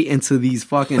straight into these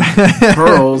fucking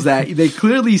pearls that they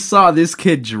clearly saw this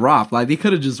kid drop. Like, they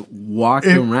could have just walked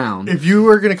around. If you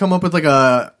were gonna come up with like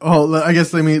I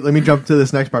guess let me jump to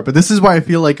this next part. But this is why I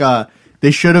feel like they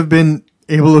should have been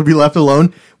able to be left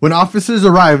alone. When officers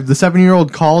arrived, the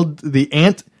 7-year-old called the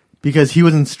aunt because he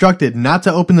was instructed not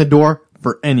to open the door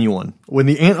for anyone. When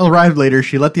the aunt arrived later,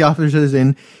 she let the officers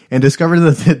in and discovered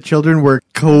that the children were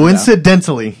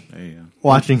coincidentally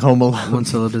watching Home Alone. 1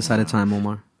 syllabus at a time,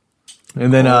 Omar.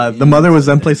 And then the mother was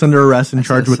then placed under arrest and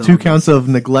charged with 2 counts of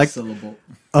neglect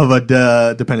of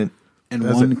a dependent. And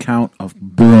 1 count of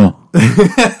bro.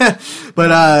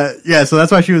 But yeah, so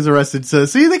that's why she was arrested. So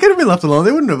see, they could have been left alone.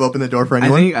 They wouldn't have opened the door for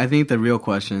anyone. I think the real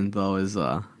question though is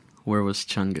where was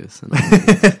Chungus?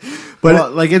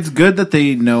 But like, it's good that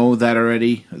they know that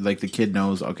already. Like, the kid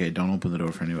knows, okay, don't open the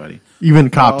door for anybody. Even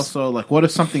But cops. also, like, what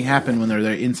if something happened when they're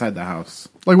there inside the house?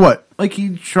 Like what? Like,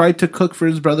 he tried to cook for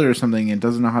his brother or something and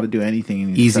doesn't know how to do anything,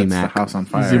 and he Easy sets Mac. the house on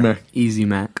fire. Easy Mac. Easy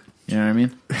Mac. You know what I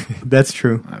mean? That's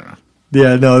true. I don't know.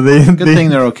 Yeah, no, Good thing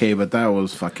they're okay, but that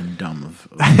was fucking dumb.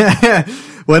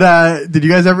 What did you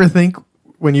guys ever think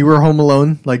when you were home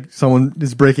alone, like someone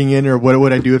is breaking in, or what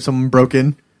would I do if someone broke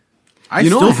in? I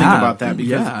still think about that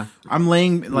because I'm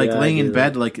laying in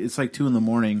bed, like it's like 2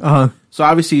 a.m. So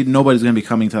obviously nobody's gonna be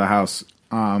coming to the house.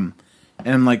 And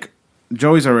like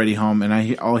Joey's already home,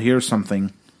 and I'll hear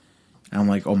something, and I'm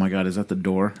like, oh my god, is that the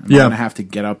door? I'm gonna have to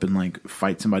get up and like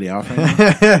fight somebody off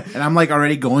right now. And I'm like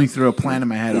already going through a plan in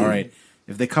my head. All right,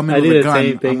 if they come in with a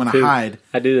gun, I'm gonna hide.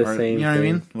 I do the same. You know what I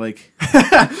mean? Like,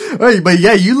 Wait, but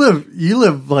yeah, you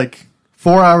live like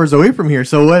 4 hours away from here.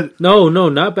 So what? No,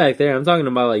 not back there. I'm talking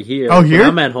about like here. Oh, here? When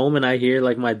I'm at home and I hear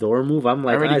like my door move, I'm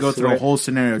like, I already go through a whole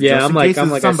scenario. Yeah, just I'm in like, case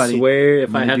it's somebody, I swear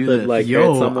if I have to like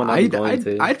hurt someone, I'm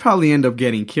going I'd to. probably end up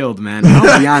getting killed, man.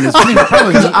 I'll be honest.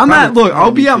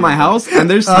 I'll be at my house, and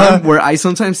there's time where I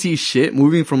sometimes see shit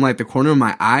moving from like the corner of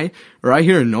my eye, or I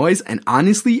hear a noise, and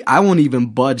honestly, I won't even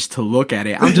budge to look at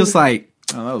it. I'm just like,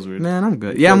 Oh, that was weird. Man, I'm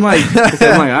good. Yeah, I'm like, all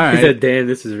right. He said, damn,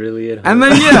 this is really it. And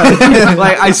then, yeah,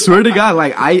 like, I swear to God,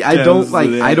 like, I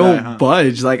don't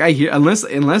budge. Like, I hear, unless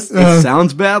it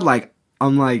sounds bad, like,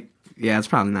 I'm like, yeah, it's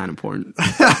probably not important. So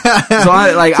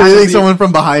I think someone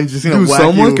from behind is just gonna whack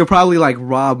someone you? could probably like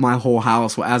rob my whole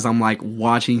house as I'm like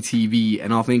watching TV,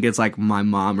 and I'll think it's like my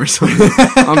mom or something.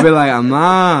 I'll be like, I'm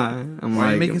not. I'm why like,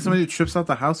 are you making somebody who trips out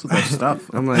the house with their stuff?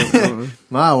 I'm like,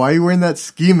 Ma, why are you wearing that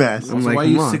ski mask? I'm like, why are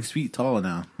you 6 feet tall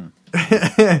now?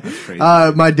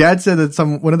 My dad said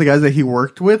that one of the guys that he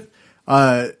worked with,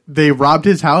 they robbed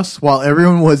his house while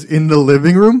everyone was in the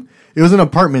living room. It was an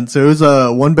apartment, so it was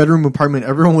a 1-bedroom apartment.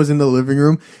 Everyone was in the living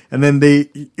room, and then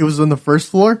it was on the first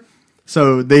floor,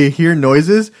 so they hear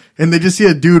noises, and they just see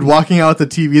a dude walking out the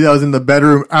TV that was in the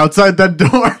bedroom outside that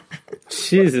door.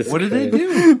 Jesus. What did they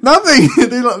do? Nothing.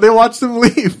 They watched him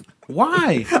leave.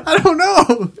 Why? I don't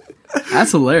know.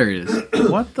 That's hilarious.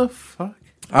 What the fuck?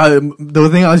 The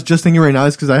thing I was just thinking right now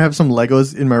is because I have some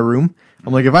Legos in my room.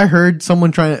 I'm like, if I heard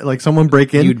someone someone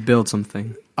break in, you'd build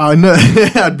something. No,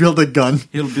 I'd build a gun.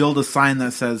 He'll build a sign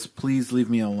that says, please leave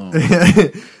me alone.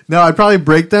 No, I'd probably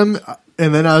break them,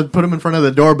 and then I'd put them in front of the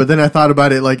door. But then I thought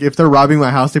about it, like, if they're robbing my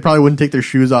house, they probably wouldn't take their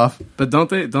shoes off. But don't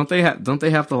they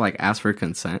have to, like, ask for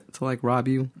consent to, like, rob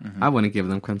you? Mm-hmm. I wouldn't give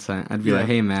them consent. I'd be like,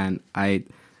 hey, man, I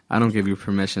don't give you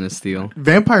permission to steal.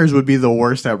 Vampires would be the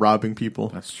worst at robbing people.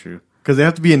 That's true. Because they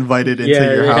have to be invited into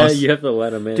your house. You have to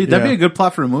let them in. Dude, that'd be a good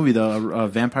plot for a movie, though. A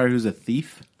vampire who's a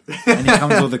thief. And he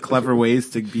comes with the clever ways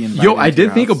to be invited. Yo, I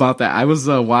did think about that. I was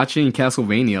watching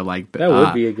Castlevania, like, that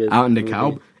would be a good out in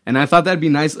DeKalb, and I thought that'd be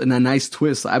nice and a nice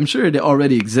twist. I'm sure it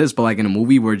already exists, but like in a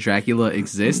movie where Dracula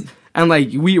exists, and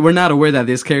like we're not aware that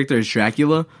this character is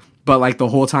Dracula, but like the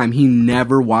whole time he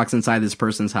never walks inside this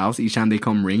person's house. Each time they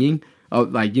come ringing,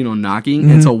 like, you know, knocking,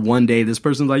 until one day this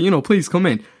person's like, you know, please come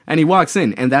in, and he walks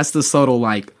in, and that's the subtle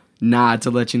like nod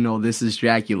to let you know this is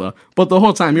Dracula. But the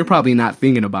whole time you're probably not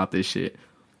thinking about this shit.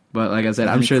 But like I said,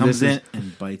 I'm sure this is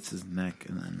and bites his neck,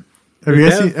 and then have you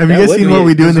guys seen What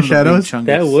We Do in the Shadows?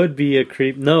 That would be a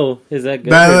creep. No, is that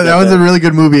good? That was a really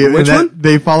good movie. Which one?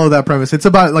 They follow that premise. It's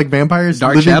about like vampires.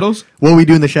 Dark Shadows? What We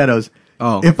Do in the Shadows.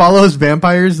 Oh, it follows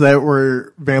vampires that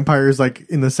were vampires like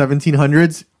in the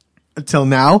 1700s till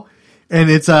now, and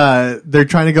it's they're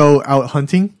trying to go out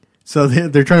hunting, so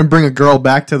they're trying to bring a girl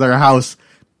back to their house,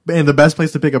 and the best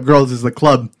place to pick up girls is the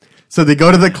club. So they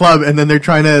go to the club, and then they're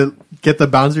trying to get the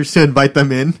bouncers to invite them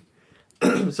in.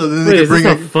 So then they can bring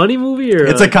a funny movie or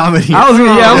it's a comedy. I'm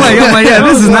like, yeah,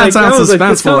 this is not sound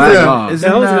suspenseful at all. I was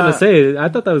gonna say, I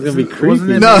thought that was gonna be creepy.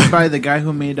 Wasn't it made by the guy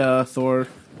who made Thor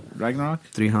Ragnarok?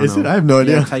 Is it? I have no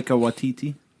idea. Taika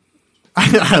Waititi.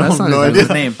 I don't know his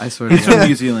name. I swear, he's from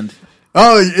New Zealand.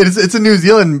 Oh, it's a New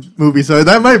Zealand movie, so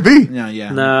that might be.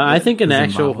 Yeah. No, I think an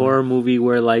actual horror movie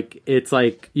where like it's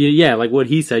like like what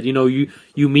he said. You know, you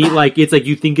meet like it's like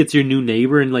you think it's your new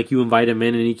neighbor and like you invite him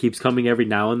in and he keeps coming every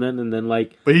now and then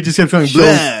like. But he just kept going.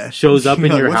 Shows up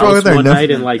in your house one night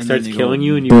and like starts killing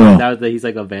you and you find out that he's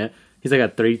like he's like a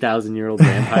 3,000-year-old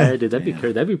vampire. Dude,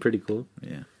 that'd be pretty cool.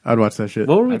 Yeah, I'd watch that shit.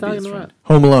 What were we talking about?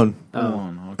 Home Alone.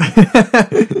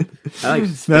 Okay. I like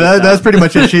that's pretty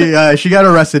much it. She got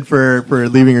arrested for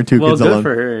leaving her two kids alone. Well, good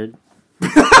for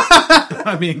her.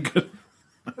 I mean,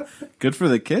 good for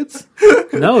the kids.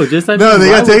 No, they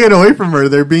got taken away from her.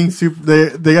 They're being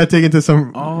they got taken to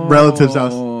some relative's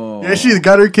house. Yeah, she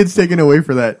got her kids taken away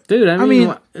for that. Dude, I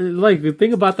mean, like,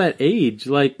 think about that age.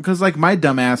 Like, because, like, my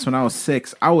dumbass, when I was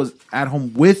 6, I was at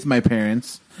home with my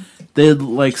parents. They'd,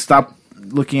 like, stop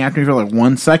looking after me for, like,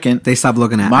 1 second. They stopped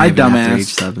looking at my me dumbass, after age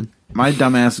 7. My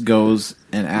dumbass goes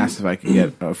and asks if I could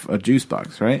get a juice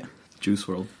box, right? Juice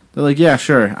World. They're like, yeah,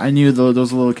 sure. I knew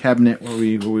those little cabinet where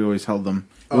we always held them.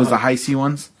 It was the high C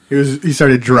ones. He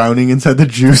started drowning inside the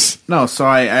juice. No, so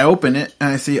I open it,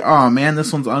 and I see, oh, man,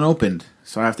 this one's unopened.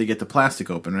 So I have to get the plastic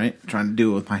open, right? Trying to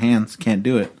do it with my hands. Can't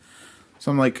do it.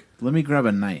 So I'm like, let me grab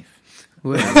a knife.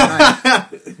 I'm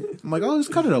like, oh,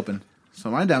 just cut it open. So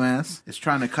my dumbass is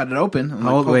trying to cut it open.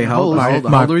 How old were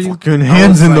you? Fucking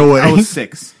hands in the way. I was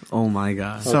 6. Oh, my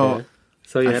God. So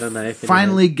you had a knife.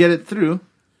 Finally get it through,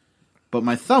 but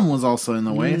my thumb was also in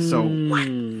the way. So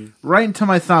right into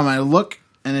my thumb, I look,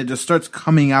 and it just starts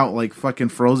coming out like fucking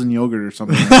frozen yogurt or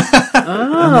something.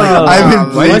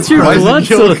 What's your blood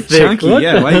so thick? Chunky,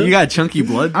 why you got chunky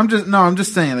blood? I'm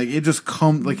just saying, like, it just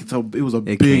like it was a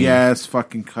big ass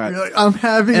fucking cut. Like, I'm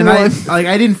having and one.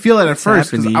 I didn't feel it at first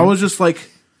because I was just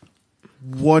like,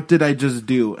 what did I just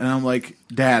do? And I'm like,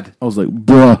 Dad. I was like,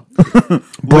 bruh,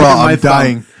 I'm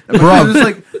dying.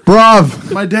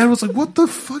 Bruv. My dad was like, what the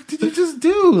fuck did you just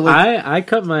do? Like, I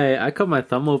cut my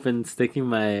thumb open, sticking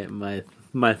my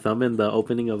my thumb in the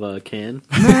opening of a can.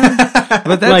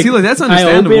 But that's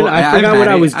understandable. I forgot what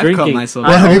I was drinking.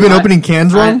 Well, have you been opening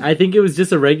cans wrong? I think it was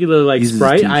just a regular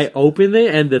Sprite. I opened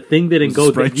it and the thing didn't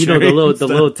go. The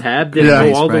little tab didn't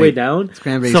go all the way down.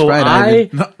 So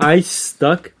I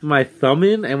stuck my thumb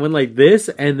in and went like this,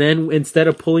 and then instead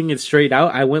of pulling it straight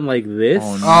out, I went like this.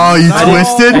 Oh, you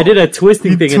twisted? I did a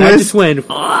twisting thing, and I just went,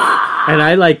 and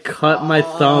I cut my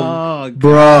thumb,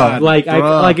 bruh.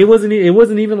 It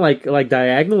wasn't even like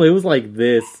diagonal. It was like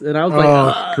this, and I was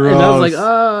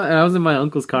and I was in my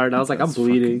uncle's car, and I was like, I'm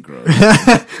bleeding.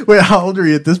 Wait, how old are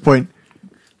you at this point?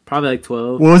 Probably like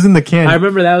 12. What was in the can? I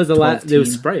remember that was the last. It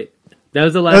was Sprite. That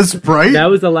was the last. Sprite? That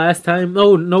was the last time.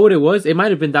 No, know what it was? It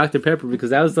might have been Dr. Pepper because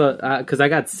that was because I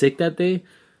got sick that day,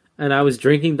 and I was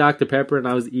drinking Dr. Pepper and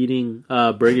I was eating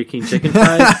Burger King chicken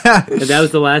fries, and that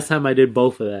was the last time I did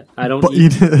both of that. I don't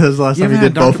eat. That was the last time you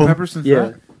did both of them?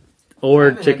 Yeah.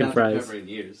 Or chicken fries.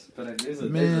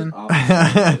 Man,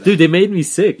 dude, they made me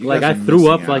sick. I threw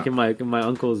up in my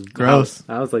uncle's gross house.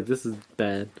 I was like, this is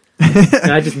bad.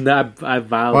 And I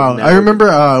vowed. Wow, I remember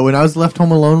when I was left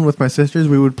home alone with my sisters,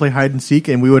 we would play hide and seek,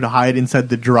 and we would hide inside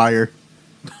the dryer.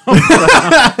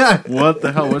 What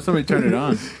the hell? What if somebody turned it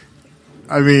on?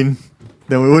 I mean,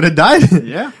 then we would have died.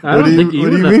 Yeah, I don't think you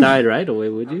would have died right away,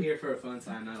 would you? I'm here for a fun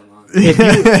time, not a long.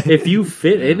 If you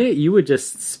fit in it, you would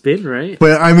just spin, right?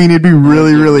 But I mean, it'd be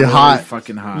really hot.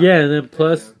 Fucking hot. Yeah, and then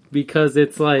plus because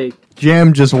it's like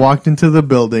Jam just walked into the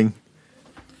building,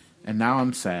 and now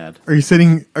I'm sad. Are you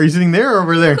sitting there or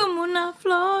over there? Como una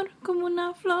flor, como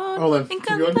una flor. Hold on.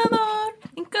 Encantador,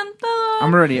 encantador.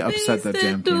 I'm already upset that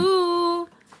Jam came.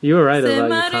 You were right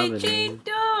about your comment.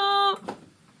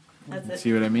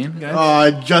 See what I mean, guys? Oh,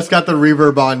 I just got the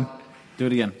reverb on. Do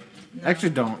it again. Actually,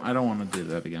 don't. I don't want to do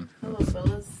that again. Hello,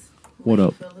 fellas. What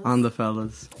up? On the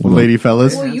fellas. Lady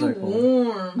fellas. Oh, you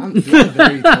warm. I'm feeling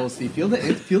very toasty. Feel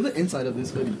the inside of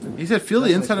this hoodie. He said, "Feel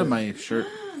the inside of my shirt."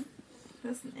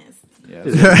 That's nasty.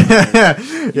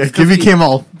 Yeah, Gibby came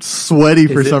all sweaty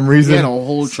for some reason. He had a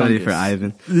whole Sorry Chungus. for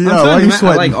Ivan. Yeah, why are you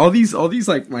sweating? All these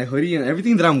my hoodie and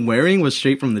everything that I'm wearing was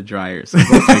straight from the dryer. So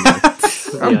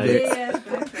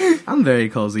I'm very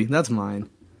cozy. That's mine.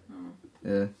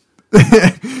 Yeah. All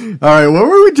right, what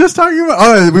were we just talking about?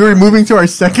 Oh, we were moving to our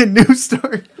second news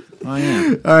story. Oh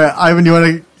yeah. All right, Ivan, you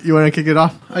want to kick it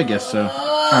off? I guess so. All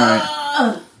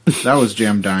right. That was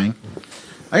Jam dying.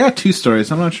 I got two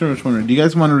stories. I'm not sure which one. Do you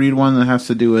guys want to read one that has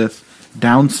to do with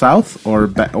down south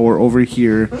or over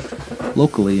here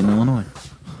locally in Illinois?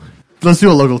 Let's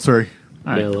do a local story.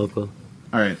 All right. Yeah, local.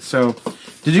 All right. So,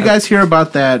 did you guys hear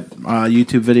about that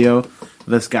YouTube video?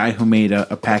 This guy who made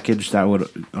a package that would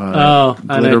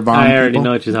glitter bomb I already people?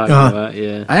 know what you're talking about.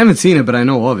 Yeah. I haven't seen it, but I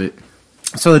know of it.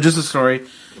 So, just a story.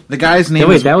 The guy's name.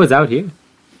 Wait, that was out here.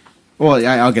 Well,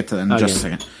 yeah, I'll get to that in just a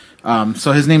second.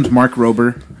 So his name's Mark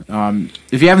Rober.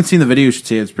 If you haven't seen the video, you should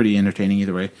see it. It's pretty entertaining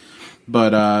either way.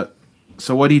 But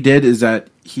so what he did is that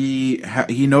he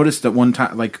noticed that one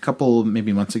time, like a couple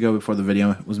maybe months ago, before the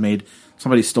video was made,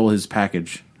 somebody stole his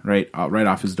package right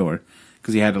off his door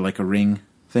because he had a ring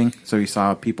thing. So he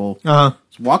saw people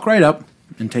walk right up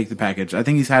and take the package. I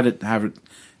think he's had it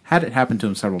happen to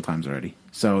him several times already.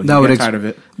 So he got tired of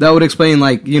it. That would explain,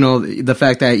 the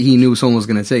fact that he knew someone was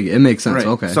going to take it. It makes sense. Right.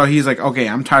 Okay. So he's like, okay,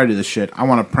 I'm tired of this shit. I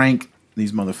want to prank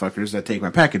these motherfuckers that take my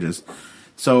packages.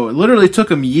 So it literally took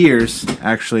him years,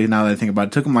 actually, now that I think about it.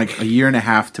 It took him like a year and a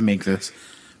half to make this.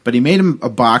 But he made him a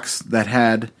box that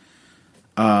had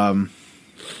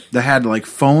like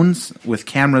phones with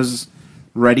cameras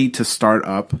ready to start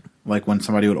up, like when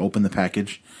somebody would open the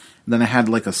package. And then it had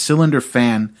like a cylinder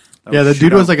fan. Yeah, the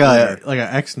dude was like an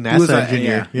ex-NASA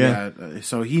engineer. Yeah.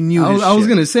 So he knew. I was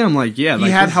gonna say, I'm like, yeah.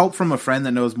 He had help from a friend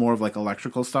that knows more of like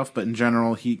electrical stuff, but in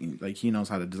general, he knows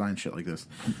how to design shit like this.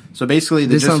 So basically,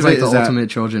 this sounds like the ultimate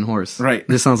Trojan horse, right?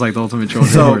 This sounds like the ultimate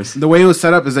Trojan horse. The way it was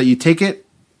set up is that you take it,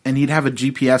 and he'd have a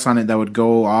GPS on it that would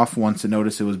go off once it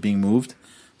noticed it was being moved.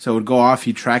 So it would go off,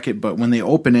 you track it, but when they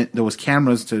open it, there was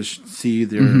cameras to see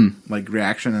their like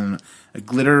reaction, and a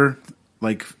glitter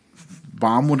like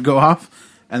bomb would go off.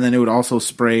 And then it would also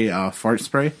spray fart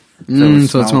spray. So it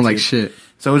smelled like shit.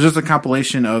 So it was just a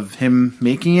compilation of him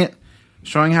making it,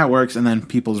 showing how it works, and then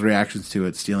people's reactions to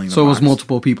it, stealing the box. So it was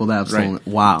multiple people that have stolen it.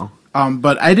 Wow.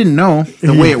 But I didn't know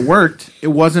the way it worked. It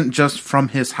wasn't just from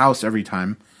his house every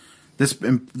time. This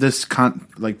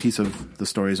piece of the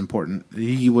story is important.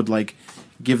 He would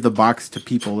give the box to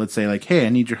people. Let's say hey, I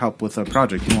need your help with a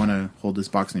project. You want to hold this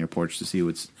box on your porch to see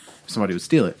if somebody would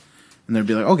steal it. And they'd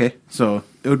be like, okay. So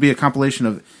it would be a compilation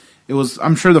of,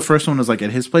 I'm sure the first one was at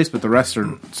his place, but the rest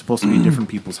are supposed to be different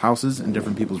people's houses and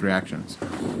different people's reactions,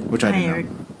 which I didn't Erik.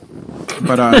 know.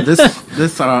 But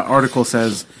this article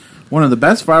says one of the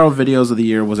best viral videos of the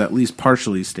year was at least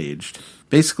partially staged.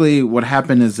 Basically, what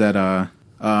happened is that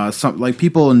some like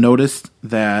people noticed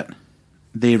that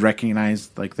they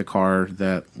recognized like the car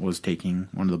that was taking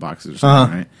one of the boxes or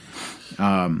something,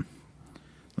 right?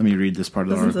 Let me read this part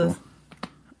of the article.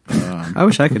 I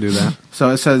wish I could do that. So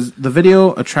it says, the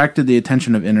video attracted the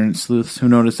attention of internet sleuths who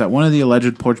noticed that one of the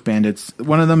alleged porch bandits,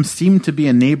 one of them seemed to be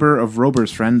a neighbor of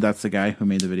Rober's friend, that's the guy who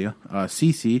made the video,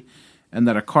 Cece, and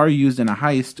that a car used in a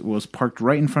heist was parked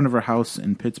right in front of her house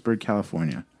in Pittsburgh,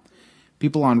 California.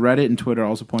 People on Reddit and Twitter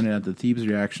also pointed out the thieves'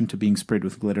 reaction to being sprayed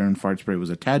with glitter and fart spray was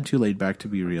a tad too laid back to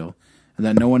be real, and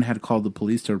that no one had called the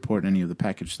police to report any of the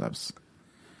package thefts.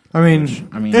 I mean,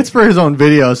 it's for his own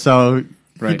video, so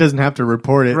right. He doesn't have to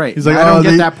report it. Right. He's like, I don't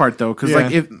get that part, though, because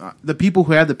like if the people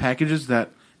who had the packages that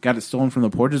got it stolen from the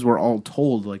porches were all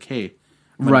told, like, hey,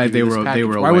 right, they were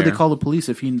Why would they call the police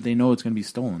if they know it's going to be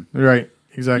stolen? Right,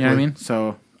 exactly. You know what I mean?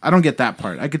 So I don't get that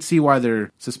part. I could see why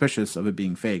they're suspicious of it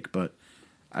being fake, but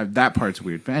that part's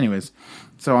weird. But anyways,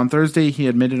 so on Thursday, he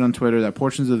admitted on Twitter that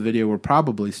portions of the video were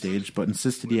probably staged, but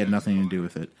insisted he had nothing to do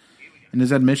with it. In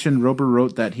his admission, Rober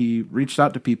wrote that he reached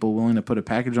out to people willing to put a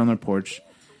package on their porch,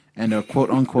 and a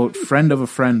quote-unquote friend of a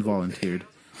friend volunteered.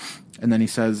 And then he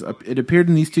says, it appeared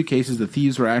in these two cases the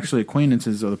thieves were actually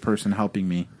acquaintances of the person helping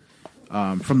me.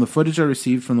 From the footage I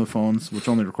received from the phones, which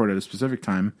only recorded a specific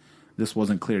time, this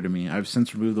wasn't clear to me. I've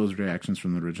since removed those reactions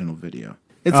from the original video.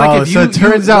 It's like if it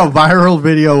turns out viral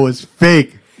video was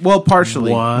fake. Well,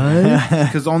 partially. What?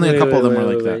 Because only a couple of them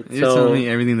were like that. You're telling me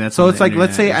everything that's so on it's the like,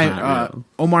 let's say real.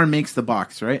 Omar makes the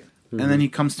box, right? Mm-hmm. And then he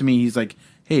comes to me, he's like,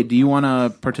 hey, do you want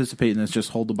to participate in this?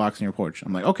 Just hold the box in your porch.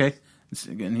 I'm like, okay.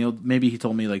 And maybe he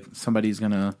told me like somebody's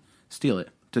going to steal it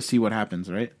to see what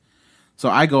happens, right? So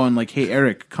I go and like, hey,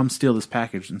 Erik, come steal this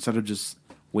package instead of just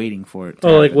waiting for it.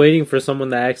 Oh, like waiting for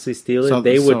someone to actually steal it?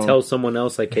 They would tell someone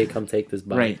else, like, hey, come take this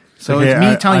box. Right. So it's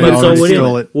me telling you.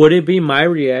 So would it be my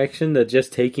reaction to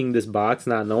just taking this box,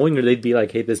 not knowing, or they'd be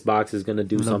like, hey, this box is going to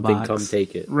do something, come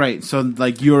take it? Right. So,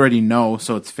 like, you already know,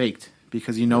 so it's faked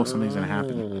because you know something's going to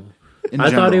happen. I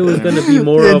thought it was going to be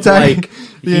more of like,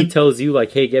 he tells you,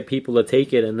 like, hey, get people to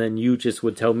take it, and then you just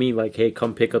would tell me, like, hey,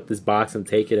 come pick up this box and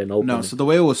take it and open it. No, so the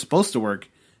way it was supposed to work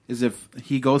is if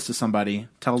he goes to somebody,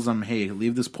 tells them, hey,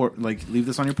 leave this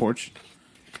on your porch,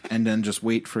 and then just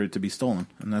wait for it to be stolen,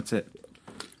 and that's it.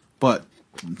 But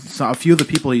so a few of the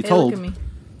people he told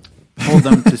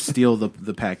them to steal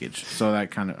the package, so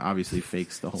that kind of obviously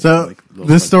fakes the whole. So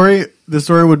this story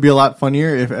would be a lot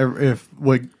funnier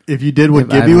if you did what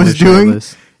Gibby was doing,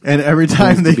 and every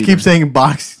time they keep saying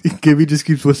box, Gibby just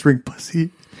keeps whispering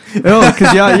pussy. Oh,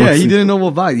 because he didn't know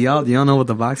what box. Y'all know what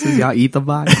the box is? Y'all eat the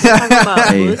box?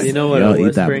 Hey, you know what a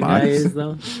whispering guy is,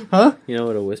 though? Huh? You know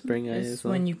what a whispering guy is?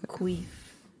 When you queef,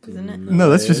 isn't it? No,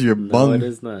 that's just your bung. No, it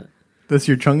is not. That's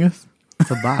your chungus?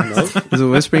 It's a box. It's a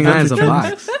whispering guy is a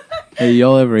box. Hey,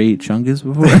 y'all ever eat chungus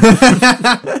before?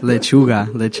 Lechuga,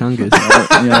 lechungus.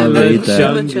 Y'all ever eat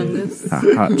that Chungus.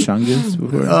 hot chungus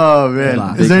before? Oh, man.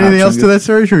 Box. Is there anything else to that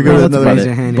story? Should we go to another Raise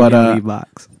your hand if you eat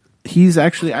box. He's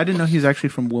actually, I didn't know he's actually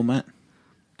from Wilmette.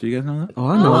 Do you guys know that? Oh,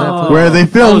 I know that. Where they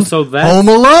filmed Home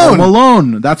Alone. Home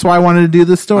Alone. That's why I wanted to do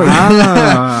this story. Wait,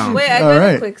 I got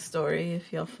right. a quick story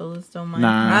if y'all fellas don't mind.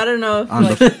 Nah. I don't know if On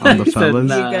the fellas. you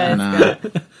guys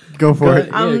got. Go for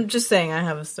it. I'm just saying I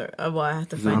have a story. Well, I have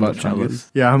to find about it. chungus.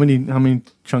 Yeah, how many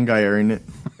chungai are in it?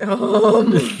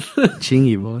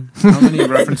 Chingy, boy. How many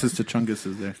references to chungus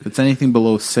is there? If it's anything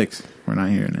below 6, we're not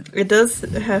hearing it. It does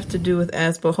have to do with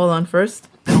ass, but hold on first.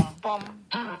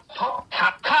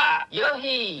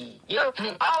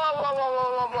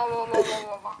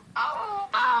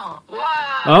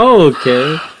 Oh,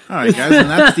 okay. All right, guys, and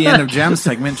that's the end of Jam's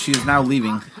segment. She is now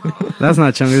leaving. That's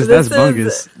not Chungus, that's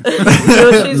Bungus.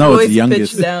 Yoshi's No, it's voice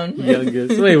youngest. pitched down.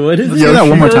 Youngest. Wait, what is Say that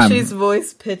one more time. Yoshi's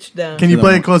voice pitched down. Can you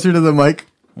play it closer to the mic?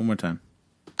 One more time.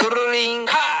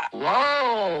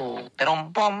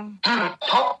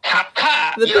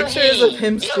 The picture is of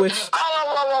him squished.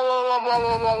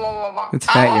 It's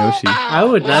Fat Yoshi. I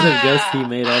would not have guessed he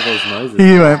made all those noises.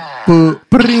 He went, boom.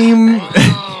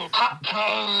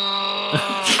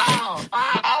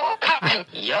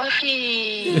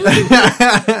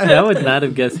 I would not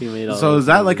have guessed he made all So those is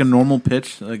that noises. like a normal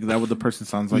pitch? Like, is that what the person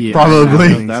sounds like? Yeah.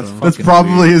 Probably. That's so. That's fucking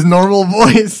probably weird. his normal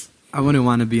voice. I wouldn't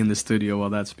want to be in the studio while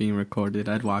that's being recorded.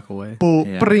 I'd walk away. Boom.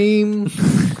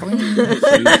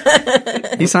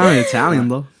 He sounded Italian,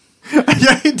 though.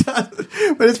 Yeah, he does.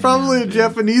 But it's probably a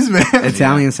Japanese man.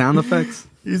 Italian sound effects.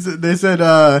 They said,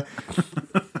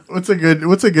 what's a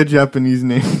good Japanese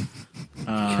name?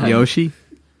 Yoshi.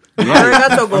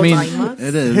 Arigato I mean, gozaimasu.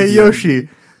 it is. Hey Yoshi,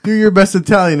 Do your best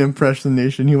Italian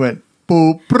impersonation. He went,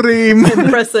 Prim.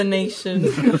 Impersonation.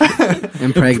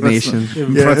 Impregnation.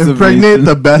 Yeah, impregnate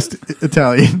the best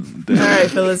Italian. All right,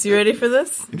 fellas, you ready for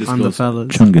this? On the fellas.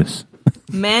 Chungus.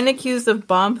 Man accused of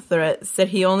bomb threat said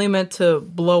he only meant to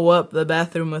blow up the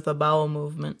bathroom with a bowel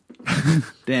movement.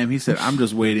 Damn, he said, I'm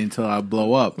just waiting until I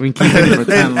blow up. We can keep it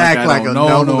Pretend like act I like don't a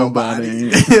know nobody.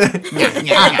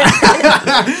 nobody.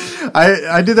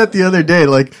 I did that the other day.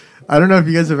 Like, I don't know if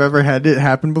you guys have ever had it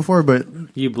happen before, but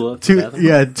You blew up the two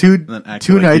bathroom? Then act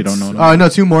two like you nights. don't know Oh no,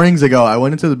 2 mornings ago, I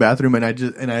went into the bathroom and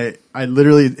I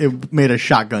literally it made a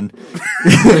shotgun.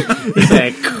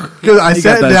 Because I He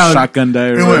sat got that down. shotgun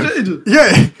diarrhea.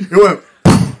 It went,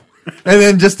 and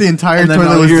then just the entire And then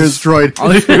toilet all was you hear is- destroyed.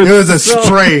 It was a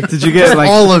spray. Did you get like?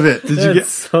 All of it? Did you That's get?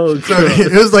 so So gross.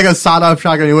 it was like a sawed-off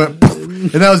shotgun. It went, and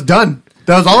that was done.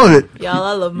 That was all of it. Y'all,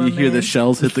 I love my You man. hear the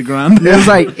shells hit the ground. It was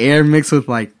like air mixed with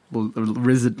like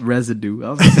residue. I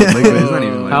was gonna say liquid. It's not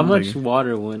even like How much liquid.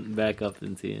 water went back up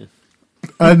into you?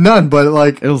 None, but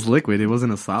like It was liquid. It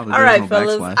wasn't a solid. All There was right, no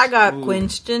fellas, backsplash. I got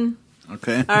question.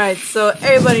 Okay. All right, so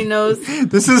everybody knows.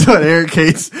 this is what Eric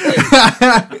hates.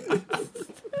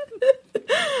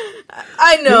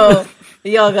 I know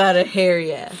y'all got a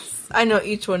hairy ass. I know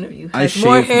each one of you I has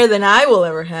more shave. hair than I will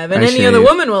ever have, and I any other shave.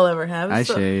 woman will ever have. I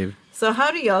so, shave. So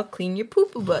how do y'all clean your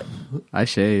poo-poo butt? I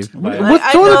shave. By, With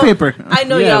I toilet know- paper. I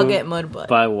know Yeah. y'all get mud butt.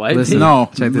 by wiping? Listen. No,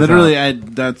 Check this literally,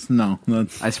 out. that's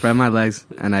I spread my legs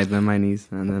and I bend my knees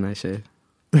and then I shave.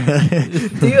 Do you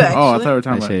actually? Oh, I thought we were I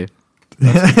talking about. shave. Do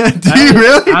you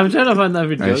really? I'm trying to find out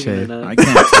if you're I joking or shave. not. I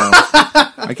can't tell.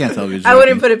 I can't tell if you're joking. I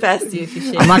wouldn't put it past you if you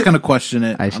shave. I'm not gonna question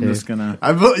it. I I'm shave. just gonna.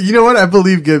 You know what? I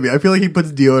believe Gibby. I feel like he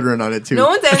puts deodorant on it too. No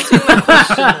one's answering my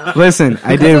question. Though. Listen,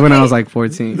 I did when I okay. was like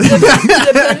 14.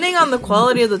 Depending on the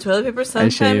quality of the toilet paper,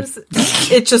 sometimes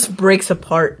it just breaks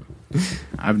apart.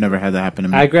 I've never had that happen to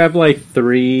me. I grab like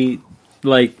 3,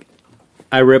 like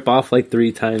I rip off like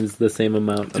 3 times the same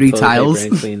amount. Of 3 toilet tiles?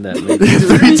 paper and clean that. Maybe.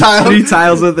 3 times. 3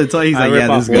 tiles with it. He's I like, rip yeah,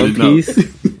 off this is one good. No.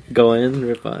 piece, go in,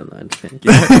 rip on. I'm just kidding.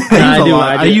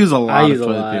 I use a lot I of use a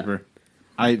toilet lot. paper.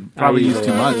 I probably use a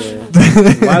too lot, much. yeah.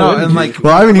 Why No, wouldn't and you? like,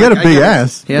 Well, I mean, you got a I big got-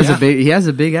 ass. He has Yeah. He has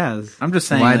a big ass. I'm just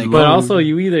saying, Wide like, But also,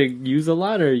 you either use a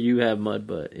lot or you have mud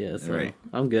butt. Yeah, so Right.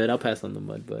 I'm good. I'll pass on the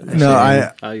mud butt. No,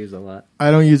 I'll use a lot. I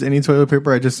don't use any toilet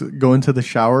paper. I just go into the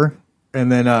shower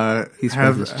and then He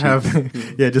spreads his have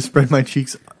yeah, just spread my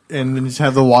cheeks and then just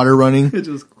have the water running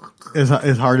as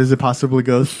hard as it possibly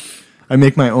goes. I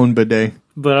make my own bidet.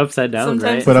 But upside down,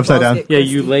 Sometimes right? But upside balls down. get Yeah,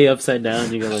 you crispy. lay upside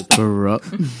down. You go like, Corrupt.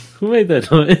 who made that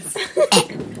noise?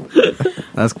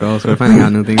 That's gross. We're finding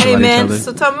out new things Hey about man, each other.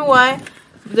 so tell me why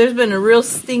there's been a real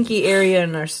stinky area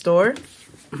in our store,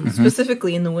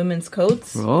 specifically in the women's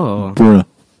coats. Oh. bruh.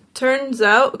 Turns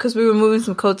out, because we were moving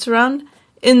some coats around,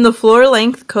 in the floor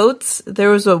length coats, there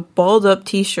was a balled up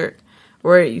t-shirt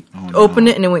where you opened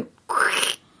it and it went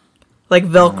like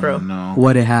Velcro. Oh, no.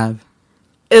 What it have?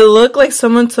 It looked like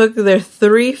someone took their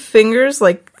 3 fingers,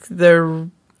 like their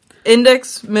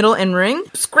index, middle, and ring,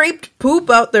 scraped poop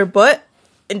out their butt,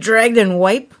 and dragged and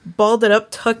wiped, balled it up,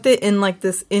 tucked it in like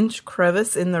this inch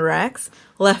crevice in the racks,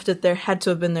 left it there, had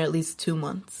to have been there at least 2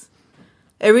 months.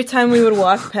 Every time we would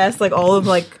walk past like all of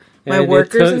like my And it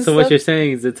workers took- and so stuff. what you're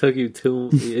saying is it took you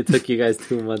guys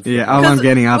 2 months. Yeah, all I'm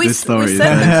getting out we- this story we is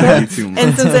said that the it's too and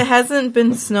much. since it hasn't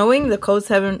been snowing, the coats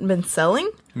haven't been selling.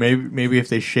 Maybe if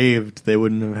they shaved, they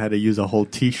wouldn't have had to use a whole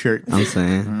t-shirt. I'm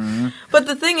saying. But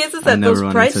the thing is I that never those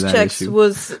run price into that checks issue.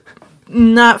 was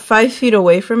not 5 feet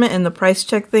away from it, and the price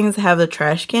check things have the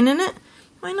trash can in it.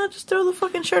 Why not just throw the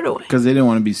fucking shirt away? Because they didn't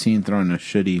want to be seen throwing a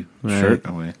shitty Right. shirt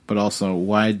away. But also,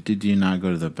 why did you not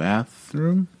go to the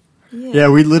bathroom? Yeah,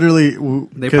 we literally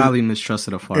They 'cause probably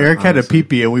mistrusted a fart. Eric had a honestly.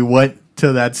 pee-pee and we went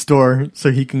to that store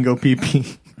so he can go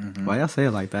pee-pee. Why y'all say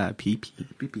it like that? Pee-pee.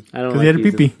 I don't 'Cause he had a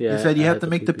using- pee-pee. Yeah, He said you I have had to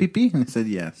make the pee-pee? And he said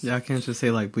yes. Y'all can't just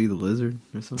say like bleed the lizard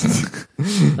or something.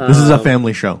 This is a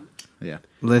family show. Yeah.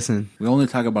 Listen, We only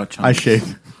talk about chunks. I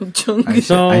shave. Chungus.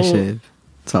 So I shave.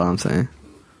 That's all I'm saying.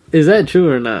 is that true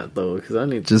or not though? Because I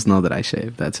need. Just know that I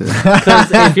shave. That's it.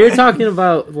 Because if you're talking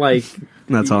about like,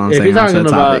 That's all I'm if saying. you're On talking that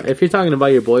about topic. if you're talking about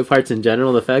your boy parts in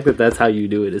general, the fact that that's how you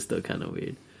do it is still kind of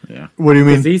weird. Yeah. What do you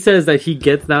Because mean? he says that he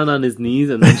gets down on his knees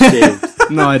and then shaves.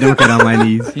 No, I don't get on my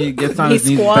knees. He gets on He his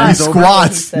knees. squats. He bends over.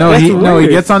 squats. No, That's he weird.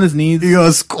 gets on his knees, He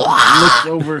goes squat. looks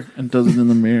over, and does it in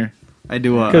the mirror. I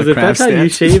do a Because if crab that's how you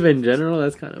stance. shave in general,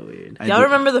 that's kind of weird. I Y'all do-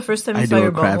 remember the first time you I saw do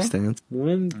your a crab butthole? stance.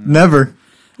 When Never.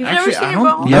 You've Actually, never seen I your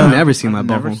don't- butthole? Yeah. I've never seen my I've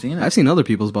never butthole. seen it. I've seen other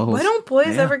people's buttholes. Why don't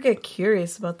boys Yeah. ever get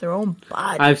curious about their own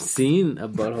body? I've seen a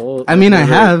butthole. I mean, I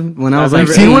Never- have when I was I've like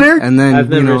never- seen one, 8, Eric? and then I've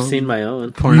never you know, seen my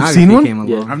own. pornography You've seen one? came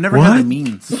Yeah. along. I've never What? had the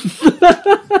means.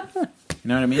 You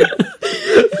know what I mean?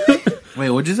 Wait,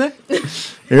 what'd you say?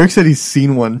 Erik said he's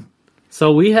seen one.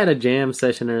 So we had a jam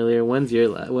session earlier. When was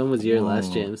your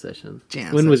last jam session?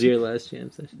 When was your last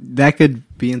jam session? That could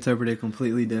be interpreted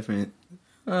completely different.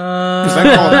 I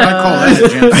call that a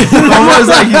jam session. Almost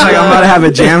like he's like, I'm about to have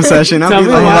a jam session. I'm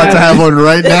about to have one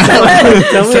right now.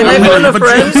 Can I phone a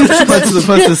friend?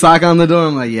 Puts the sock on the door.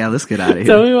 I'm like, yeah, let's get out of here.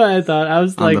 Tell me what I thought. I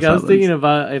was thinking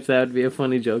about if that would be a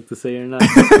funny joke to say or not.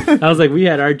 I was like, we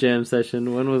had our jam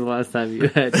session. When was the last time you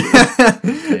had yours?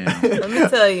 Let me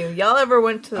tell you, y'all ever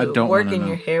went to work and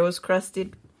your hair was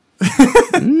crusted?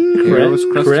 Hair was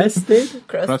crusted?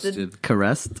 Crusted.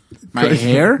 Caressed. My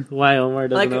hair? Why Omar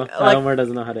doesn't know? Why Omar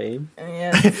doesn't know how to aim?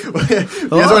 Yeah. You guys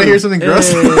want to hear something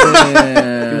gross? What?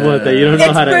 That you don't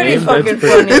know how to aim? Fucking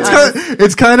funny.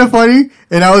 It's kind of funny,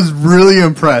 and I was really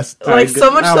impressed. Like so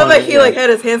much so that he like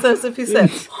had his hands on his hip. He said,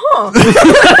 "Huh."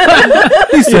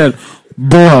 He said,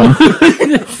 "Boom."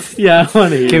 Yeah, I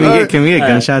want to hear. Can we get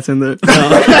gunshots in there?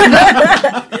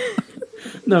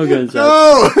 No gunshots.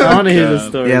 No. I want to hear the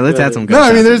story. Yeah, let's add some No, gunshots.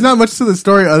 I mean, there's not much to the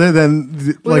story other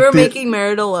than We were making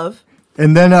marital love.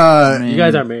 and then You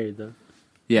guys are married though.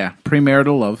 Yeah,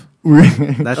 premarital love.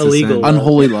 That's Illegal.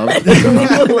 Unholy love.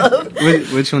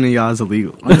 Which one of y'all is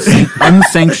illegal?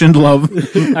 Unsanctioned love.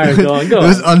 All right, go on. it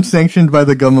was unsanctioned by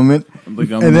the government.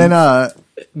 And then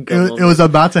it was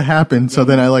about to happen, so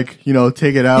then I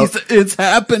take it out. It's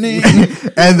happening.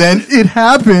 And then it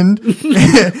happened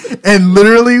and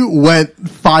literally went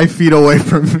 5 feet away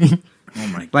from me. Oh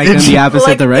my god. Like in the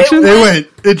opposite direction?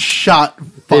 It shot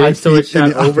 5 so feet it shot in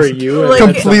the over opposite- you. Like,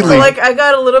 Completely. Like I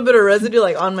got a little bit of residue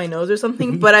like on my nose or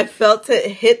something, but I felt it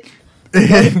hit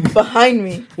like, behind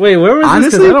me. Wait, where was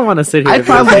Honestly, this? I don't want to sit here. I'd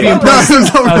probably be impressed.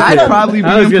 I'd probably be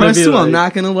I was gonna impressed be too. like- I'm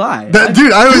not gonna lie.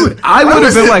 I would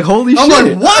have been like, holy I'm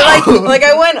shit. like, wow. Like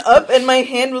I went up and my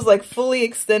hand was like fully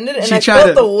extended, and She I tried felt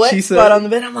to- the wet she spot said- on the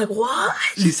bed. I'm like, what?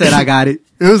 She said, I got it.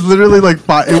 It was literally like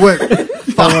 5. It went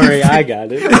 5 Don't worry, I got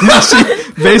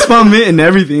it. Baseball mitt and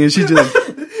everything, and she just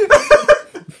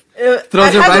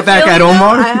throws it right back at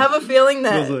Omar. I have a feeling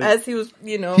that as he was,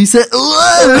 He said,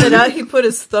 pulling it out, he put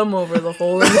his thumb over the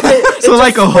hole. And so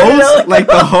like a hose, like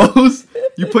the hose,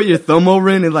 you put your thumb over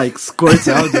it and it like squirts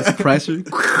out, just pressure.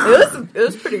 It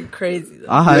was pretty crazy though.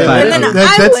 I'll high five. And then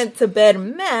I went to bed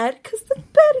mad because the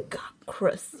bed got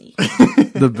crusty.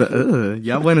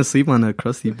 Y'all went to sleep on a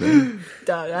crusty bed.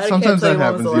 Dog, I Sometimes can't tell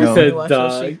that you when was the happens, last yo. time you washed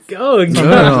those Dog, sheets. go.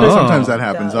 Sometimes that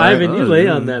happens. all right? Ivan, you lay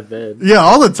on that bed. Yeah,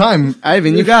 all the time.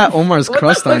 Ivan, you got Omar's What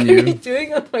crust the fuck on are you you.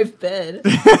 doing on my bed?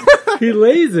 He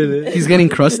lays in it. He's getting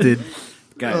crusted.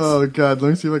 Guys, Oh god, let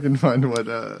me see if I can find what.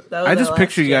 That was I just our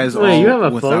picture last you guys jam. Wait, all you have a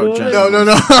without photo? genitals.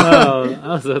 No. Oh, I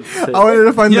was about to say. I wanted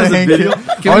to find the Hank Hill.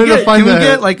 Can we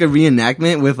get like a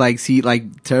reenactment with like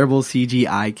terrible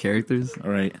CGI characters? All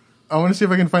right. I want to see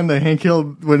if I can find the Hank Hill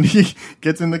when he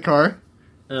gets in the car.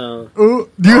 Oh. Ooh,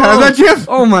 do you have that, Jeff?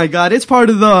 Oh my god, it's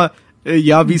part of the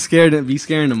y'all be scaring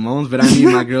the moans, but I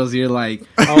mean my girls ear like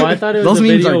Oh, I thought it Those was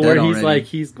a memes video are where dead he's already. like,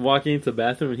 he's walking into the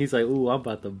bathroom and he's like, ooh, I'm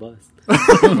about to bust.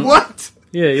 What?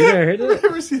 Yeah, you never heard I've it?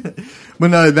 never seen that. But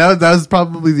no, that was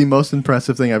probably the most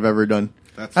impressive thing I've ever done.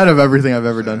 Out of everything I've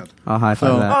ever done. I'll high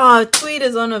five So- that. Oh, tweet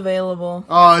is unavailable.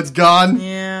 Oh, it's gone.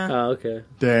 Yeah. Oh, okay.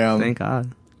 Damn. Thank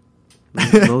God.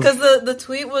 Because the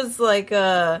tweet was like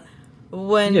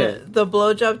when the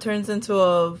blowjob turns into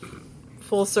a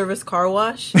full service car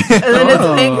wash, and then it's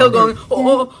Hank Hill going,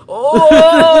 oh.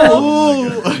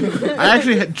 I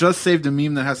actually had just saved a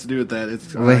meme that has to do with that.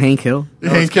 It's With Hank Hill.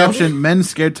 no, it's captioned "Men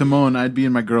scared to moan." I'd be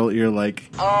in my girl ear like,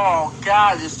 Oh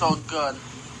God, it's so good.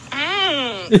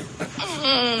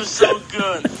 So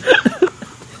good.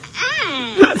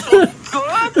 So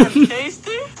good and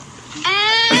tasty.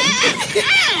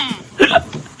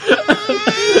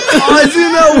 Oh, I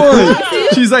seen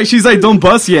that one. She's like, don't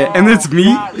bust yet, and it's me.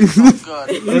 God, it's so good.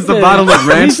 It's the bottle of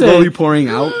ranch slowly pouring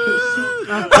out.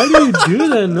 How do you do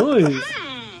that noise?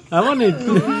 I want to.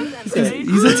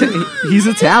 He's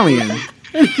Italian.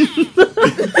 You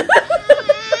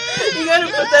gotta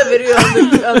put that video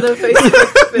on the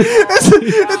Facebook video.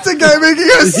 It's a guy making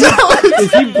a salad.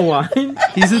 Is he blind?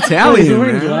 He's Oh, he's Italian,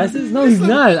 wearing man. glasses? No, he's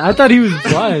not. I thought he was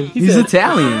blind. He's said,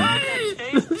 Italian.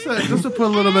 just to put a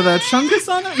little bit of that chungus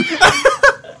on it.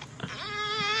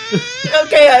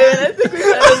 Okay, Ivan, I think we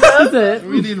got enough. That's it.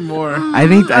 We need more. I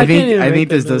think can't even make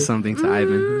this that does noise. something to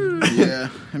Ivan. Yeah.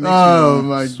 It makes Oh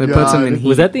my So it puts him in god. heat.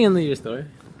 Was that the end of your story?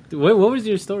 What was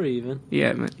your story even?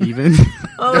 Yeah, man. Even.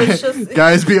 Oh, it's just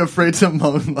Guys, be afraid to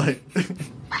moan like. what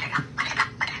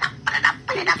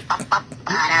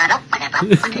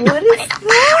is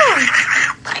that?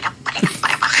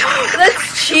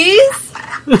 That's cheese.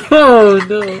 Oh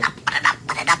no!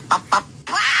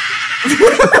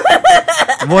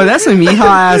 Boy, that's some yeehaw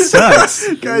ass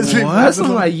sucks. Guys, That's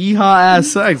some like yeehaw ass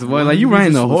sucks, boy. Like you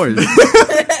riding the horse.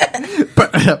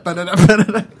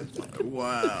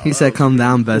 Wow. He said, "Come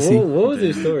down, Bessie." What was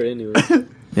your story anyway?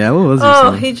 Yeah, what was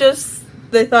it?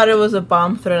 They thought it was a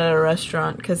bomb threat at a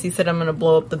restaurant because he said, I'm going to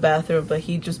blow up the bathroom, but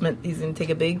he just meant he's going to take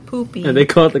a big poopy. And they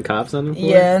called the cops on him for it?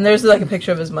 Yeah, and there's like a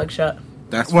picture of his mugshot.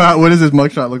 That's Wow, what does his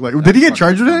mugshot look like? Did he get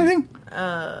charged with anything?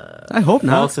 I hope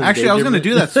not. False Actually, I was going to endangerment.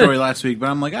 do that story last week, but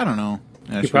I'm like, I don't know.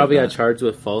 He probably got charged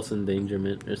with false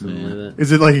endangerment or something like that.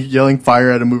 Is it like yelling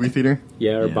fire at a movie theater?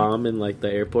 Yeah, or Yeah. bomb in like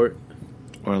the airport.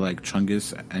 Or like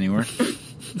Chungus anywhere.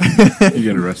 You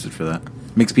get arrested for that.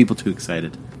 Makes people too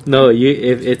excited. No, if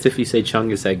you say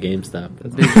Chungus at GameStop.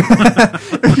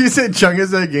 If you say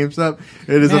Chungus at GameStop,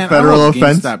 it is Man, a federal I hope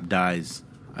offense. GameStop dies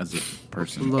as a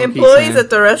person. Low-key Employees saying. at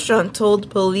the restaurant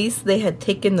told police they had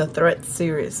taken the threat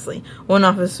seriously. One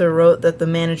officer wrote that the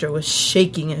manager was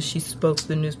shaking as she spoke to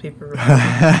the newspaper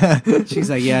reporter.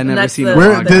 She's like, "Yeah, I never That's seen the- a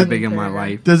Where dog did- that big in my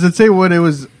life." Does it say what it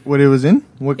was in?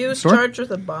 What He was store? charged with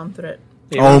a bomb threat.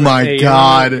 Oh my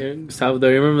God.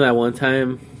 Salvador, you remember that one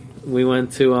time we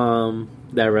went to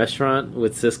that restaurant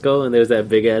with Cisco and there was that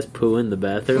big ass poo in the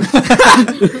bathroom?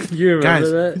 You remember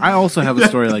Guys, that? I also have a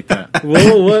story like that.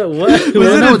 Whoa, what? Was it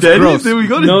no, at it's Denny's? gross. Did we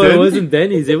go to No, Denny's? it wasn't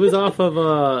Denny's. It was off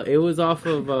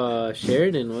of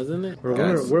Sheridan, wasn't it? Or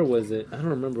where was it? I don't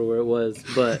remember where it was.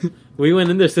 But we went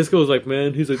in there. Cisco was like,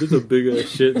 "Man," he's like, "There's a big ass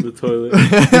shit in the toilet."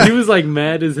 And he was like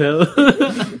mad as hell.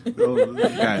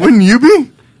 Guys, Wouldn't you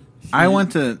be? I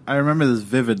remember this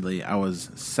vividly. I was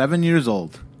 7 years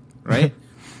old, right?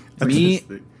 me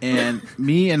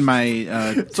and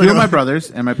my two of my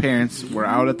brothers and my parents were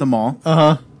out at the mall.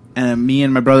 And me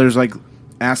and my brothers like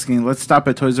asking, let's stop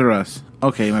at Toys R Us.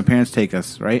 Okay, my parents take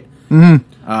us, right?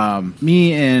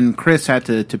 Me and Chris had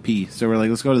to pee, so we're like,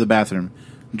 let's go to the bathroom.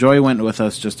 Joy went with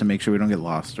us just to make sure we don't get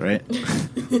lost, right?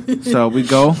 So we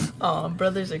go. Oh,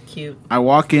 brothers are cute. I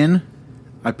walk in,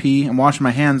 I pee, I'm washing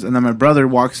my hands, and then my brother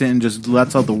walks in and just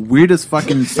lets out the weirdest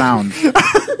fucking sound.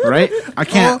 Right? I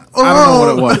don't know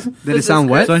what it was. Did it sound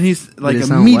wet? So he's like, Did it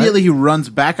sound immediately he runs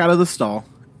back out of the stall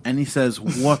and he says,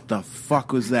 "What the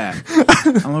fuck was that?"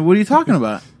 I'm like, "What are you talking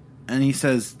about?" And he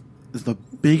says, "It's the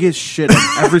biggest shit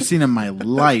I've ever seen in my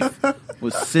life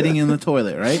was sitting in the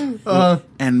toilet," right?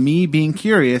 And me being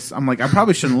curious, I'm like, I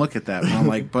probably shouldn't look at that. But I'm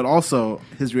like, but also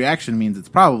his reaction means it's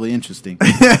probably interesting.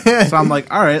 So I'm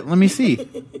like, all right, let me see.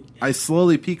 I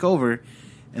slowly peek over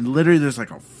and literally there's like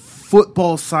a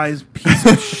football-sized piece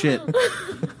of shit.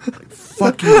 Like,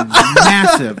 fucking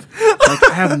massive. Like,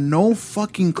 I have no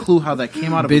fucking clue how that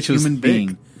came out of a Bitch was human thick.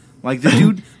 being. Like,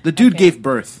 the dude gave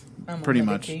birth, pretty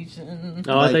much.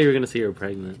 Oh, I thought you were gonna say you were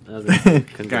pregnant. I was like,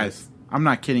 congrats. Guys, I'm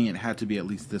not kidding. It had to be at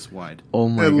least this wide. Oh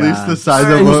my At god! least the size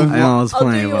Alright. of It was a. I was I'll do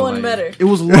playing you with one like- better. It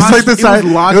was It's lodged, like the size.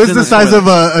 It was the size of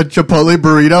a Chipotle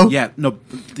burrito. Yeah, no,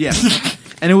 yeah.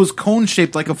 And it was cone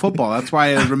shaped like a football. That's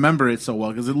why I remember it so well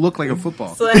because it looked like a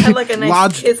football. So it had like a nice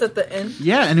Lodged- kiss at the end.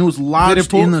 Yeah, and it was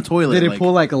lodged in the toilet. Did it like,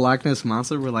 pull like a Loch Ness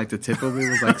monster where like the tip of it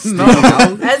was like sticking No.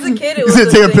 out? As a kid, it You was said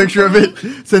a take a thing picture for of me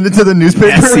it, send it to the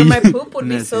newspaper. Where my poop would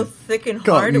be Messy. so thick and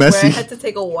God, hard messy. where I had to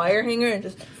take a wire hanger and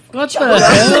just What the hell? What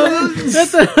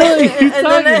the hell are you and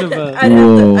then talking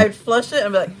about? I'd flush it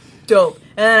and be like, dope.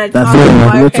 And then I'd That's toss the it,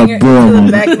 wire that's a hanger into broom.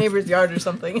 the back neighbor's yard or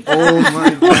something. oh my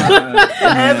god! It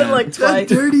happened like twice.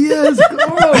 Dirty ass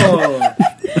girl.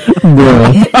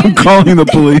 Bro, I'm calling the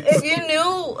police. If you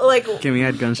knew like Can we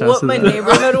add gunshots what to my that?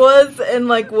 neighborhood was and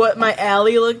like what my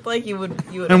alley looked like, you would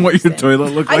And what your understand.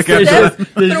 toilet looked I like stepped after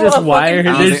that. There's through just a wire.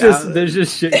 fucking- There's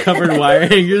just shit covered wire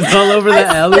hangers all over the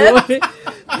I alleyway,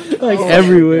 like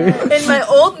everywhere. In my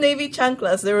old Navy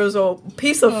chanclas, there was a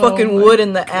piece of fucking wood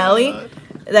in the alley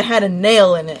that had a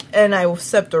nail in it, and I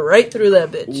stepped right through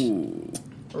that bitch.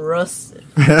 Rusted.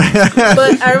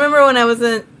 But I remember when I was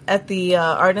at the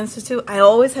Art Institute, I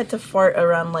always had to fart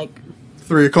around like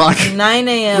 3 o'clock. 9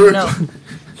 a.m. No.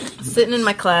 Sitting in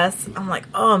my class, I'm like,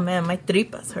 oh man, my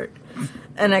tripas hurt.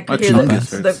 And I could My hear Chungus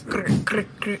the hurts.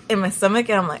 grr in my stomach,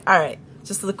 and I'm like, alright,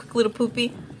 just a quick little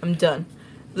poopy, I'm done.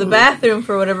 The bathroom,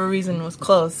 for whatever reason, was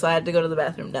closed, so I had to go to the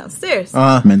bathroom downstairs.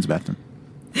 Men's bathroom.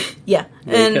 Yeah.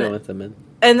 Yeah, you could have went to men.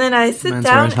 And then I sit Men's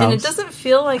down, right and it house. doesn't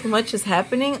feel like much is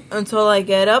happening until I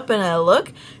get up and I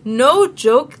look. No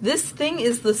joke, this thing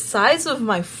is the size of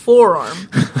my forearm.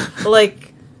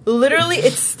 Like, literally,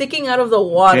 it's sticking out of the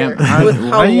water Damn, with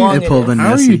how long It pulled it is. an How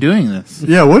are Nessie. you doing this?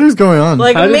 Yeah, what is going on?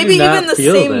 Like, How did maybe you not even the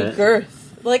feel same that?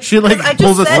 girth. Like, She like 'cause I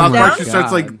pulls just a sat South down. Park. She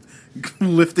starts like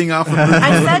lifting off. Of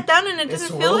I sat down and it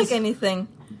didn't feel like anything.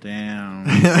 Damn.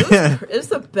 It was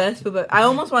the best poop. I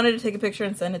almost wanted to take a picture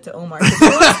and send it to Omar.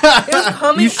 It was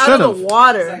coming out of the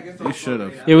water. You should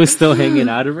have. It was still hanging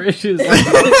out of her. She was like,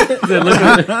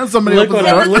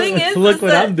 look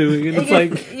what I'm doing. And it's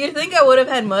like, you'd think I would have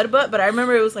had mud butt, but I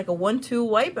remember it was like a 1-2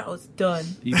 wipe. I was done.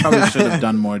 You probably should have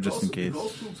done more just in case.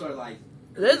 Ghost poops are like...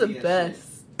 They're the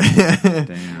best.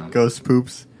 Damn. Ghost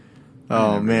poops.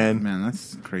 Oh man,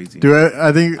 that's crazy.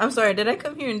 I think I'm sorry. Did I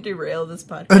come here and derail this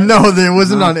podcast? no, there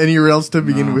wasn't on any rails to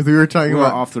begin with. We were talking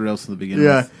about off the rails to the beginning.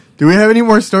 Yeah. Do we have any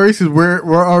more stories? Because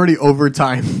we're already over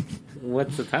time.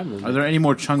 What's the time limit? Are there any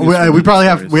more Chungus? We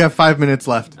probably have 5 minutes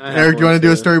left. Eric, do you want to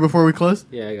do a story before we close?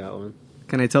 Yeah, I got one.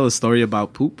 Can I tell a story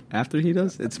about poop after he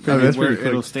does? It's pretty quick.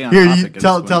 It'll stay on Here, topic.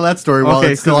 tell that story while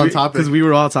it's still on topic. Because we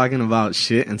were all talking about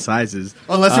shit and sizes.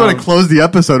 Unless you want to close the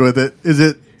episode with it. Is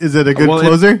it a good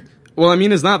closer? Well, I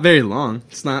mean, it's not very long.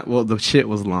 It's not. Well, the shit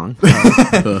was long. All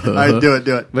right, do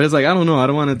it. But it's like, I don't know. I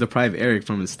don't want to deprive Eric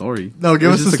from his story. No, give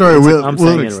us the just story. I'm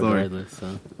saying it regardless.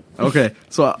 So. Okay,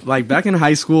 so like back in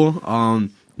high school,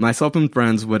 myself and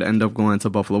friends would end up going to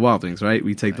Buffalo Wild Wings. Right?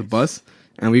 We take the bus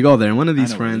and we go there. And one of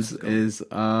these friends is should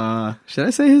I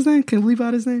say his name? Can we bleep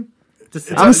out his name?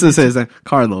 I'm just gonna say his name,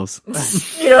 Carlos.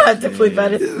 You don't have to bleep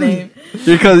out his name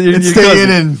because you're staying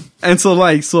in. And so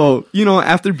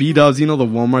after B-Dubs, the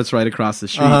Walmart's right across the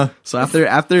street. So after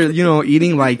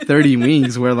eating like 30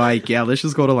 wings, we're like, yeah, let's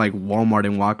just go to like Walmart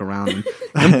and walk around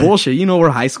and bullshit. We're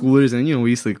high schoolers and we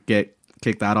used to get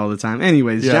kicked out all the time.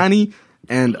 Anyways, Johnny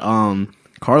and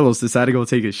Carlos decided to go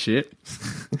take a shit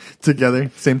together,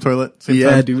 same toilet. Same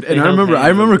time. Dude. And I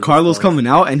remember Carlos coming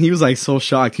out, and he was like so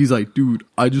shocked. He's like, "Dude,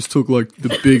 I just took like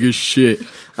the biggest shit."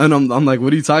 And I'm like,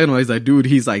 "What are you talking about?" He's like, "Dude,"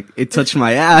 he's like, "It touched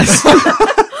my ass."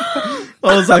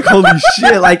 I was like, "Holy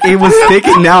shit!" Like it was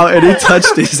sticking out, and it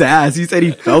touched his ass. He said he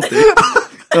felt it.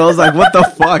 I was like, "What the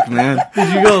fuck, man?"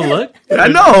 Did you go look? I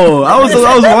know. I was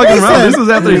walking around. This was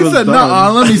after he was done.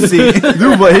 Let me see,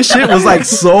 dude. But his shit was like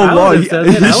so long.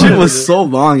 His shit was so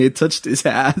long. It touched his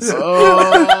ass.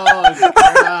 Oh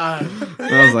god!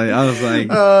 I was like,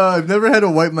 I've never had to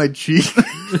wipe my cheek.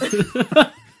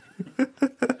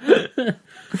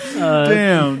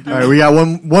 Damn. All right, we got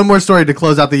one more story to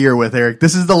close out the year with, Eric.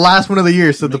 This is the last one of the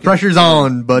year, so the pressure's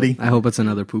on, buddy. I hope it's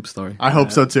another poop story. I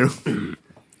hope so too.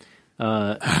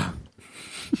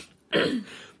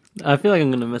 I feel like I'm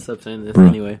gonna mess up saying this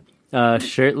anyway.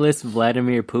 Shirtless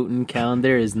Vladimir Putin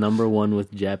calendar is #1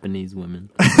 with Japanese women.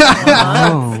 The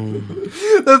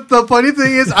funny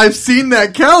thing is, I've seen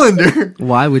that calendar.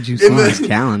 Why would you see his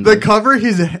calendar? The cover,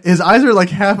 his eyes are like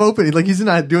half open, like he's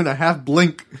doing a half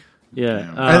blink.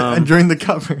 Yeah, and during the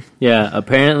cover. Yeah,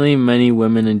 apparently many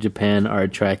women in Japan are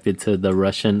attracted to the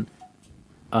Russian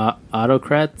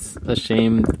autocrats.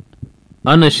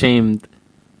 Unashamed.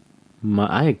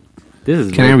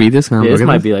 Can I read this? This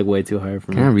might be like way too hard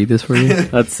for me. Can I read this for you?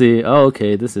 Let's see. Oh,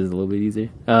 okay. This is a little bit easier.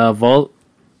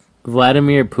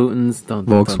 Vladimir Putin's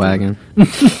Volkswagen.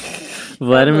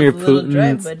 Vladimir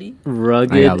Putin's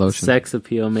rugged sex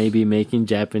appeal may be making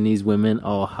Japanese women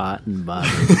all hot and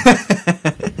bothered.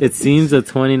 It seems a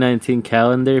 2019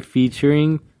 calendar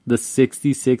featuring the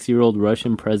 66-year-old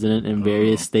Russian president in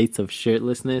various states of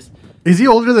shirtlessness. Is he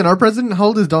older than our president? How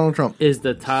old is Donald Trump? Is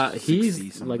the top?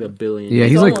 He's like a billion. Yeah,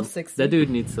 he's like 60. That dude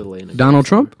needs to lay in a Donald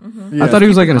Trump. Mm-hmm. Yeah. I thought he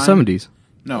was like in the 70s.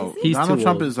 No, he's Donald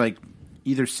Trump old. is like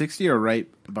either 60 or right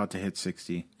about to hit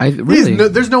 60. Really?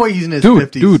 There's no way he's in his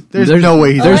 50s. Dude, there's no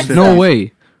way he's in his There's 50s. no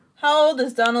way. How old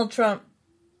is Donald Trump?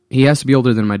 He has to be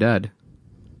older than my dad.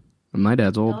 My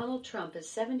dad's old. Donald Trump is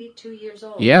 72 years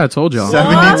old. Yeah, I told y'all.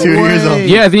 72 years old.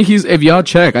 Yeah, I think if y'all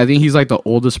check, I think he's like the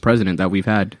oldest president that we've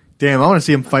had. Damn, I want to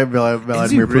see him fight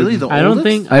Vladimir really Putin. the I don't oldest?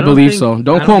 think. I believe so.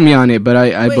 Don't quote me on it, but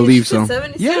I Wait, believe is so. she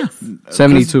 76? Yeah,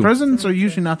 72. Presidents are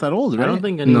usually not that old, right? I don't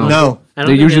think anyone. No. I don't They're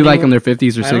think usually like anyone- in their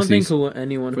 50s or 60s. I don't think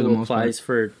anyone for the who most applies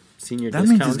for senior That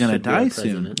means discounts he's gonna should be die our soon.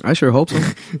 president. I sure hope so.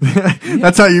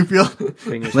 That's how you feel.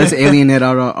 Fingers Let's alienate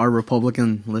our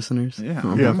Republican listeners. Yeah,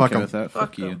 Yeah, I'm fuck okay him. with that.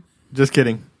 Fuck you. him. Just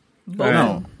kidding.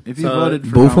 No, if you So- voted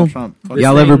for Boof Donald him? Trump, fuck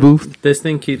Y'all This ever thing- boofed? This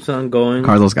thing keeps on going.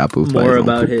 Carlos got boofed. by More his own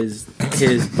about poop.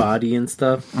 his body and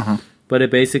stuff. Uh-huh. But it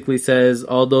basically says,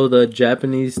 although the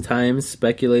Japanese Times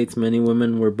speculates many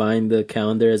women were buying the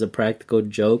calendar as a practical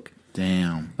joke,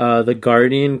 Damn. the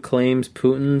Guardian claims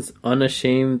Putin's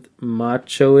unashamed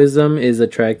machoism is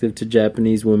attractive to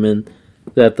Japanese women,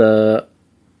 that the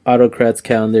autocrat's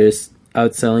calendar is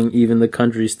outselling even the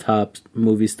country's top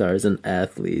movie stars and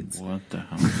athletes. What the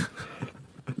hell?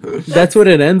 That's what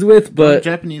it ends with, but...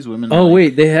 Japanese women. Oh, are like-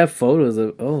 wait, they have photos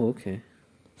of... Oh, okay.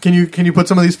 Can you put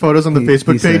some of these photos on the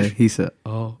Facebook page? He said,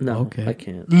 "Oh, No, okay." I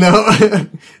can't. No,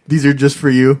 these are just for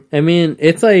you. I mean,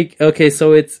 it's like, okay,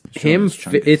 so it's him. us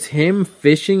Chungus. It's him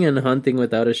fishing and hunting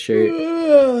without a shirt.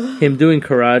 Him doing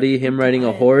karate. Him riding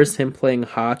a horse. Him playing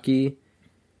hockey.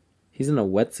 He's in a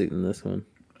wetsuit in this one.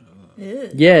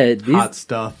 Yeah, Hot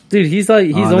stuff. dude. He's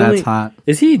only. That's hot.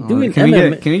 Is he doing Can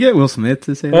MMA? we get Will Smith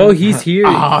to say that? Oh, he's here.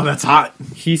 Oh, that's hot.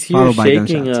 He's here Followed by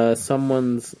shaking gunshots.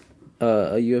 someo's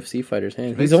a UFC fighter's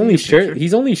hand. I He's see only a picture?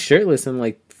 He's only shirtless in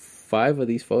like 5 of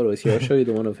these photos. Here, I'll show you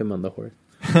the one of him on the horse.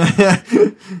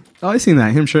 Oh, I seen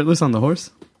that. Him shirtless on the horse.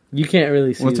 You can't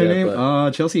really see. What's her that, name?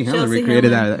 but- Chelsea Handler Chelsea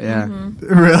recreated Handler. that. Yeah,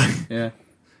 Really? yeah.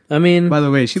 I mean, By the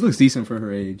way, she looks decent for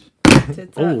her age.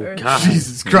 oh god,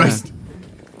 Jesus Christ.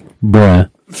 bruh.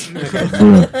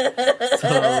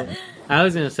 So, I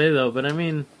was gonna say though, but I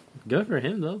mean, good for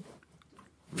him though.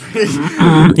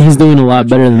 He's doing a lot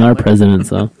better than our president,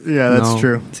 so Yeah, that's No,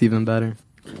 true. It's even better.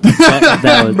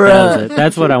 that was it.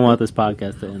 That's what I want this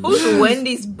podcast to end. Whose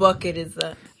Wendy's bucket is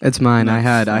that? It's mine. I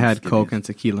had Sounds Coke good. and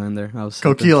tequila in there. I was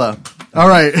sipping. Coquila. All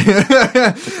right.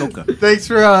 Coca. Thanks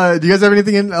for. Do you guys have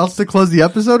anything else to close the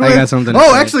episode I with? got something to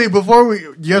Oh, say. actually, before we,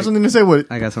 you have something to say? What?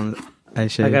 I got something. I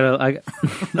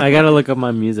I gotta look up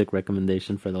my music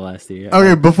recommendation for the last year.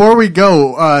 Okay, before we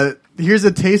go, here's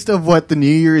a taste of what the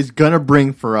new year is gonna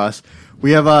bring for us.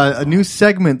 We have a new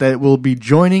segment that will be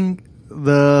joining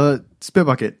the Spit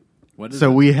Bucket. What is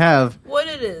So it? we have What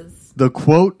it is? the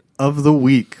quote of the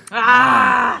week.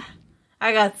 Ah,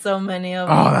 I got so many of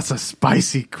them. Oh, that's a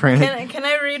spicy cran. Can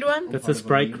I read one? That's a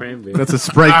Sprite cranberry. That's a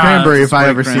Sprite cranberry that's a if I Sprite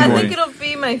ever see I one. think it'll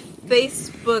be my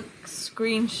Facebook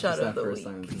screenshot of the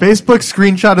week. Facebook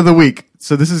screenshot of the week.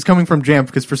 So this is coming from Jam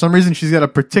because for some reason she's got a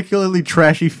particularly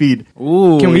trashy feed.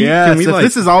 Ooh, Can we- yes. can we, If like-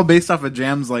 this is all based off of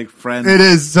Jam's like friends. It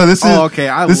is. So this is okay.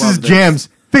 this is love Jam's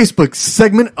Facebook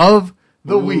segment of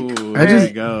the week. Ooh, I there just-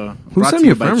 you go. Who Brought sent to me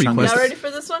you a by friend Chungus. request? Y'all ready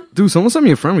for this one? Dude, someone sent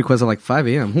me a friend request at like 5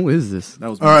 a.m. Who is this? That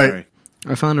was All right. sorry.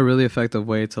 I found a really effective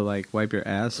way to like wipe your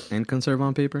ass and conserve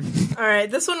on paper. All right,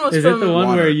 this one was Is it from. the one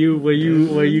Water. where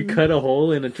you cut a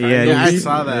hole in a triangle? Yeah, I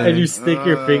saw that. And you stick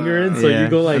your finger in, so you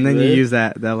go like and then this, you use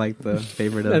that like the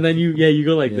favorite of, and then you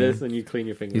go like Yeah. this, and you clean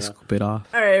your finger you off. scoop it off.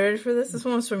 All right, ready for this? This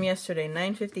one was from yesterday,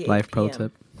 9:58. Life pro PM.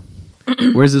 tip.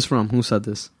 Where's this from? Who said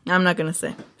this? I'm not gonna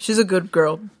say. She's a good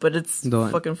girl, but it's Do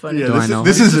I- fucking funny. Yeah, Do I know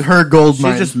this her? is her gold She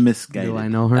mine. just misguided. Do I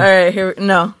know her? All right, here.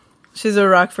 No, she's a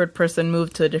Rockford person,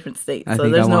 moved to a different state, so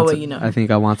there's no way you know. I think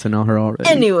I want to know her already.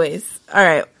 Anyways, all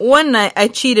right. One night I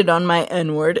cheated on my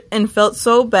N-word and felt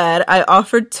so bad I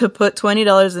offered to put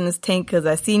 $20 in his tank because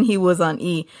I seen he was on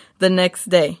E the next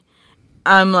day.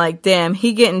 I'm like, damn,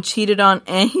 he getting cheated on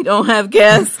and he don't have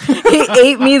gas. He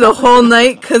ate me the whole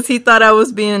night because he thought I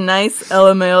was being nice.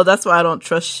 LMAO, that's why I don't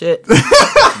trust shit.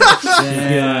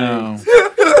 Damn.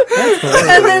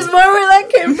 And there's more where that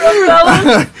came from,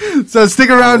 fellas. So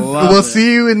stick around. love We'll it.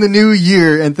 see you in the new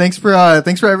year. And thanks for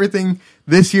everything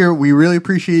this year. We really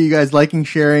appreciate you guys liking,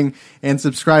 sharing, and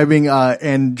subscribing,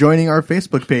 and joining our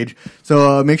Facebook page.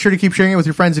 So make sure to keep sharing it with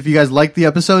your friends if you guys like the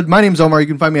episode. My name's Omar. You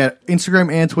can find me at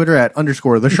Instagram and Twitter at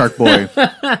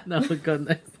 _thesharkboy. No, go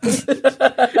next.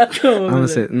 I'm gonna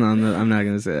say no, I'm not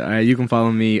gonna say it. All right, you can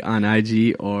follow me on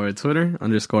IG or Twitter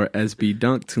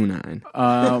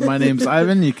 _SBDunk29. My name's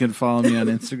Ivan. You can follow me on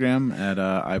Instagram at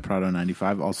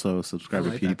iPrado95. Also, subscribe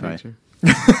to PewDiePie.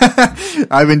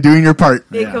 I've been doing your part.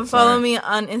 You Yeah, can follow sorry. me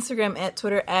on Instagram at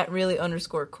Twitter at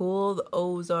really_cool. The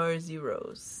O's are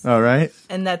zeros. All right.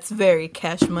 And that's very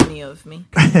cash money of me.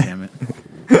 Damn it.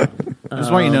 I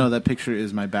just want you to know that picture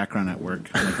is my background at work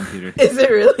on my computer. Is it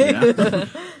really?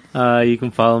 Yeah. You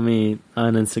can follow me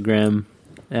on Instagram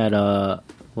at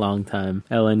long time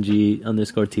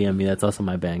LNG_TME. That's also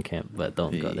my Bandcamp, but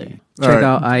don't go there. All Check right.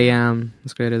 out I Am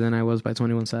It's Greater Than I Was by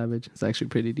 21 Savage. It's actually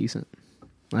pretty decent.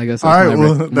 I guess that's All right. my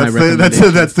Well, my that's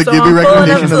the So Gibby I'm pulling up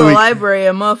recommendation to of the the week. library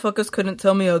and motherfuckers couldn't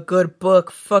tell me a good book.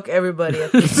 Fuck everybody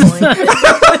at this point.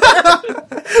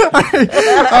 All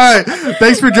right.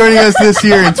 Thanks for joining us this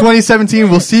year in 2017.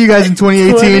 We'll see you guys in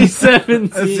 2018. 2017.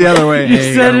 That's the other way. You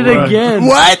said it again.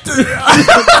 What?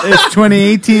 It's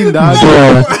 2018, dog.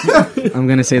 I'm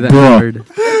gonna say that word.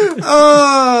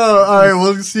 Oh, all right.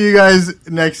 We'll see you guys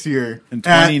next year In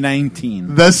at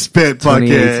 2019. the Spit Bucket.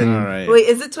 2018. All right. Wait,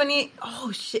 is it 20?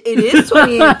 Oh shit! It is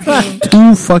 2018.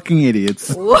 Two fucking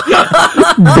idiots.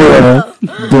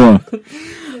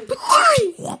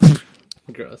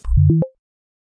 Gross.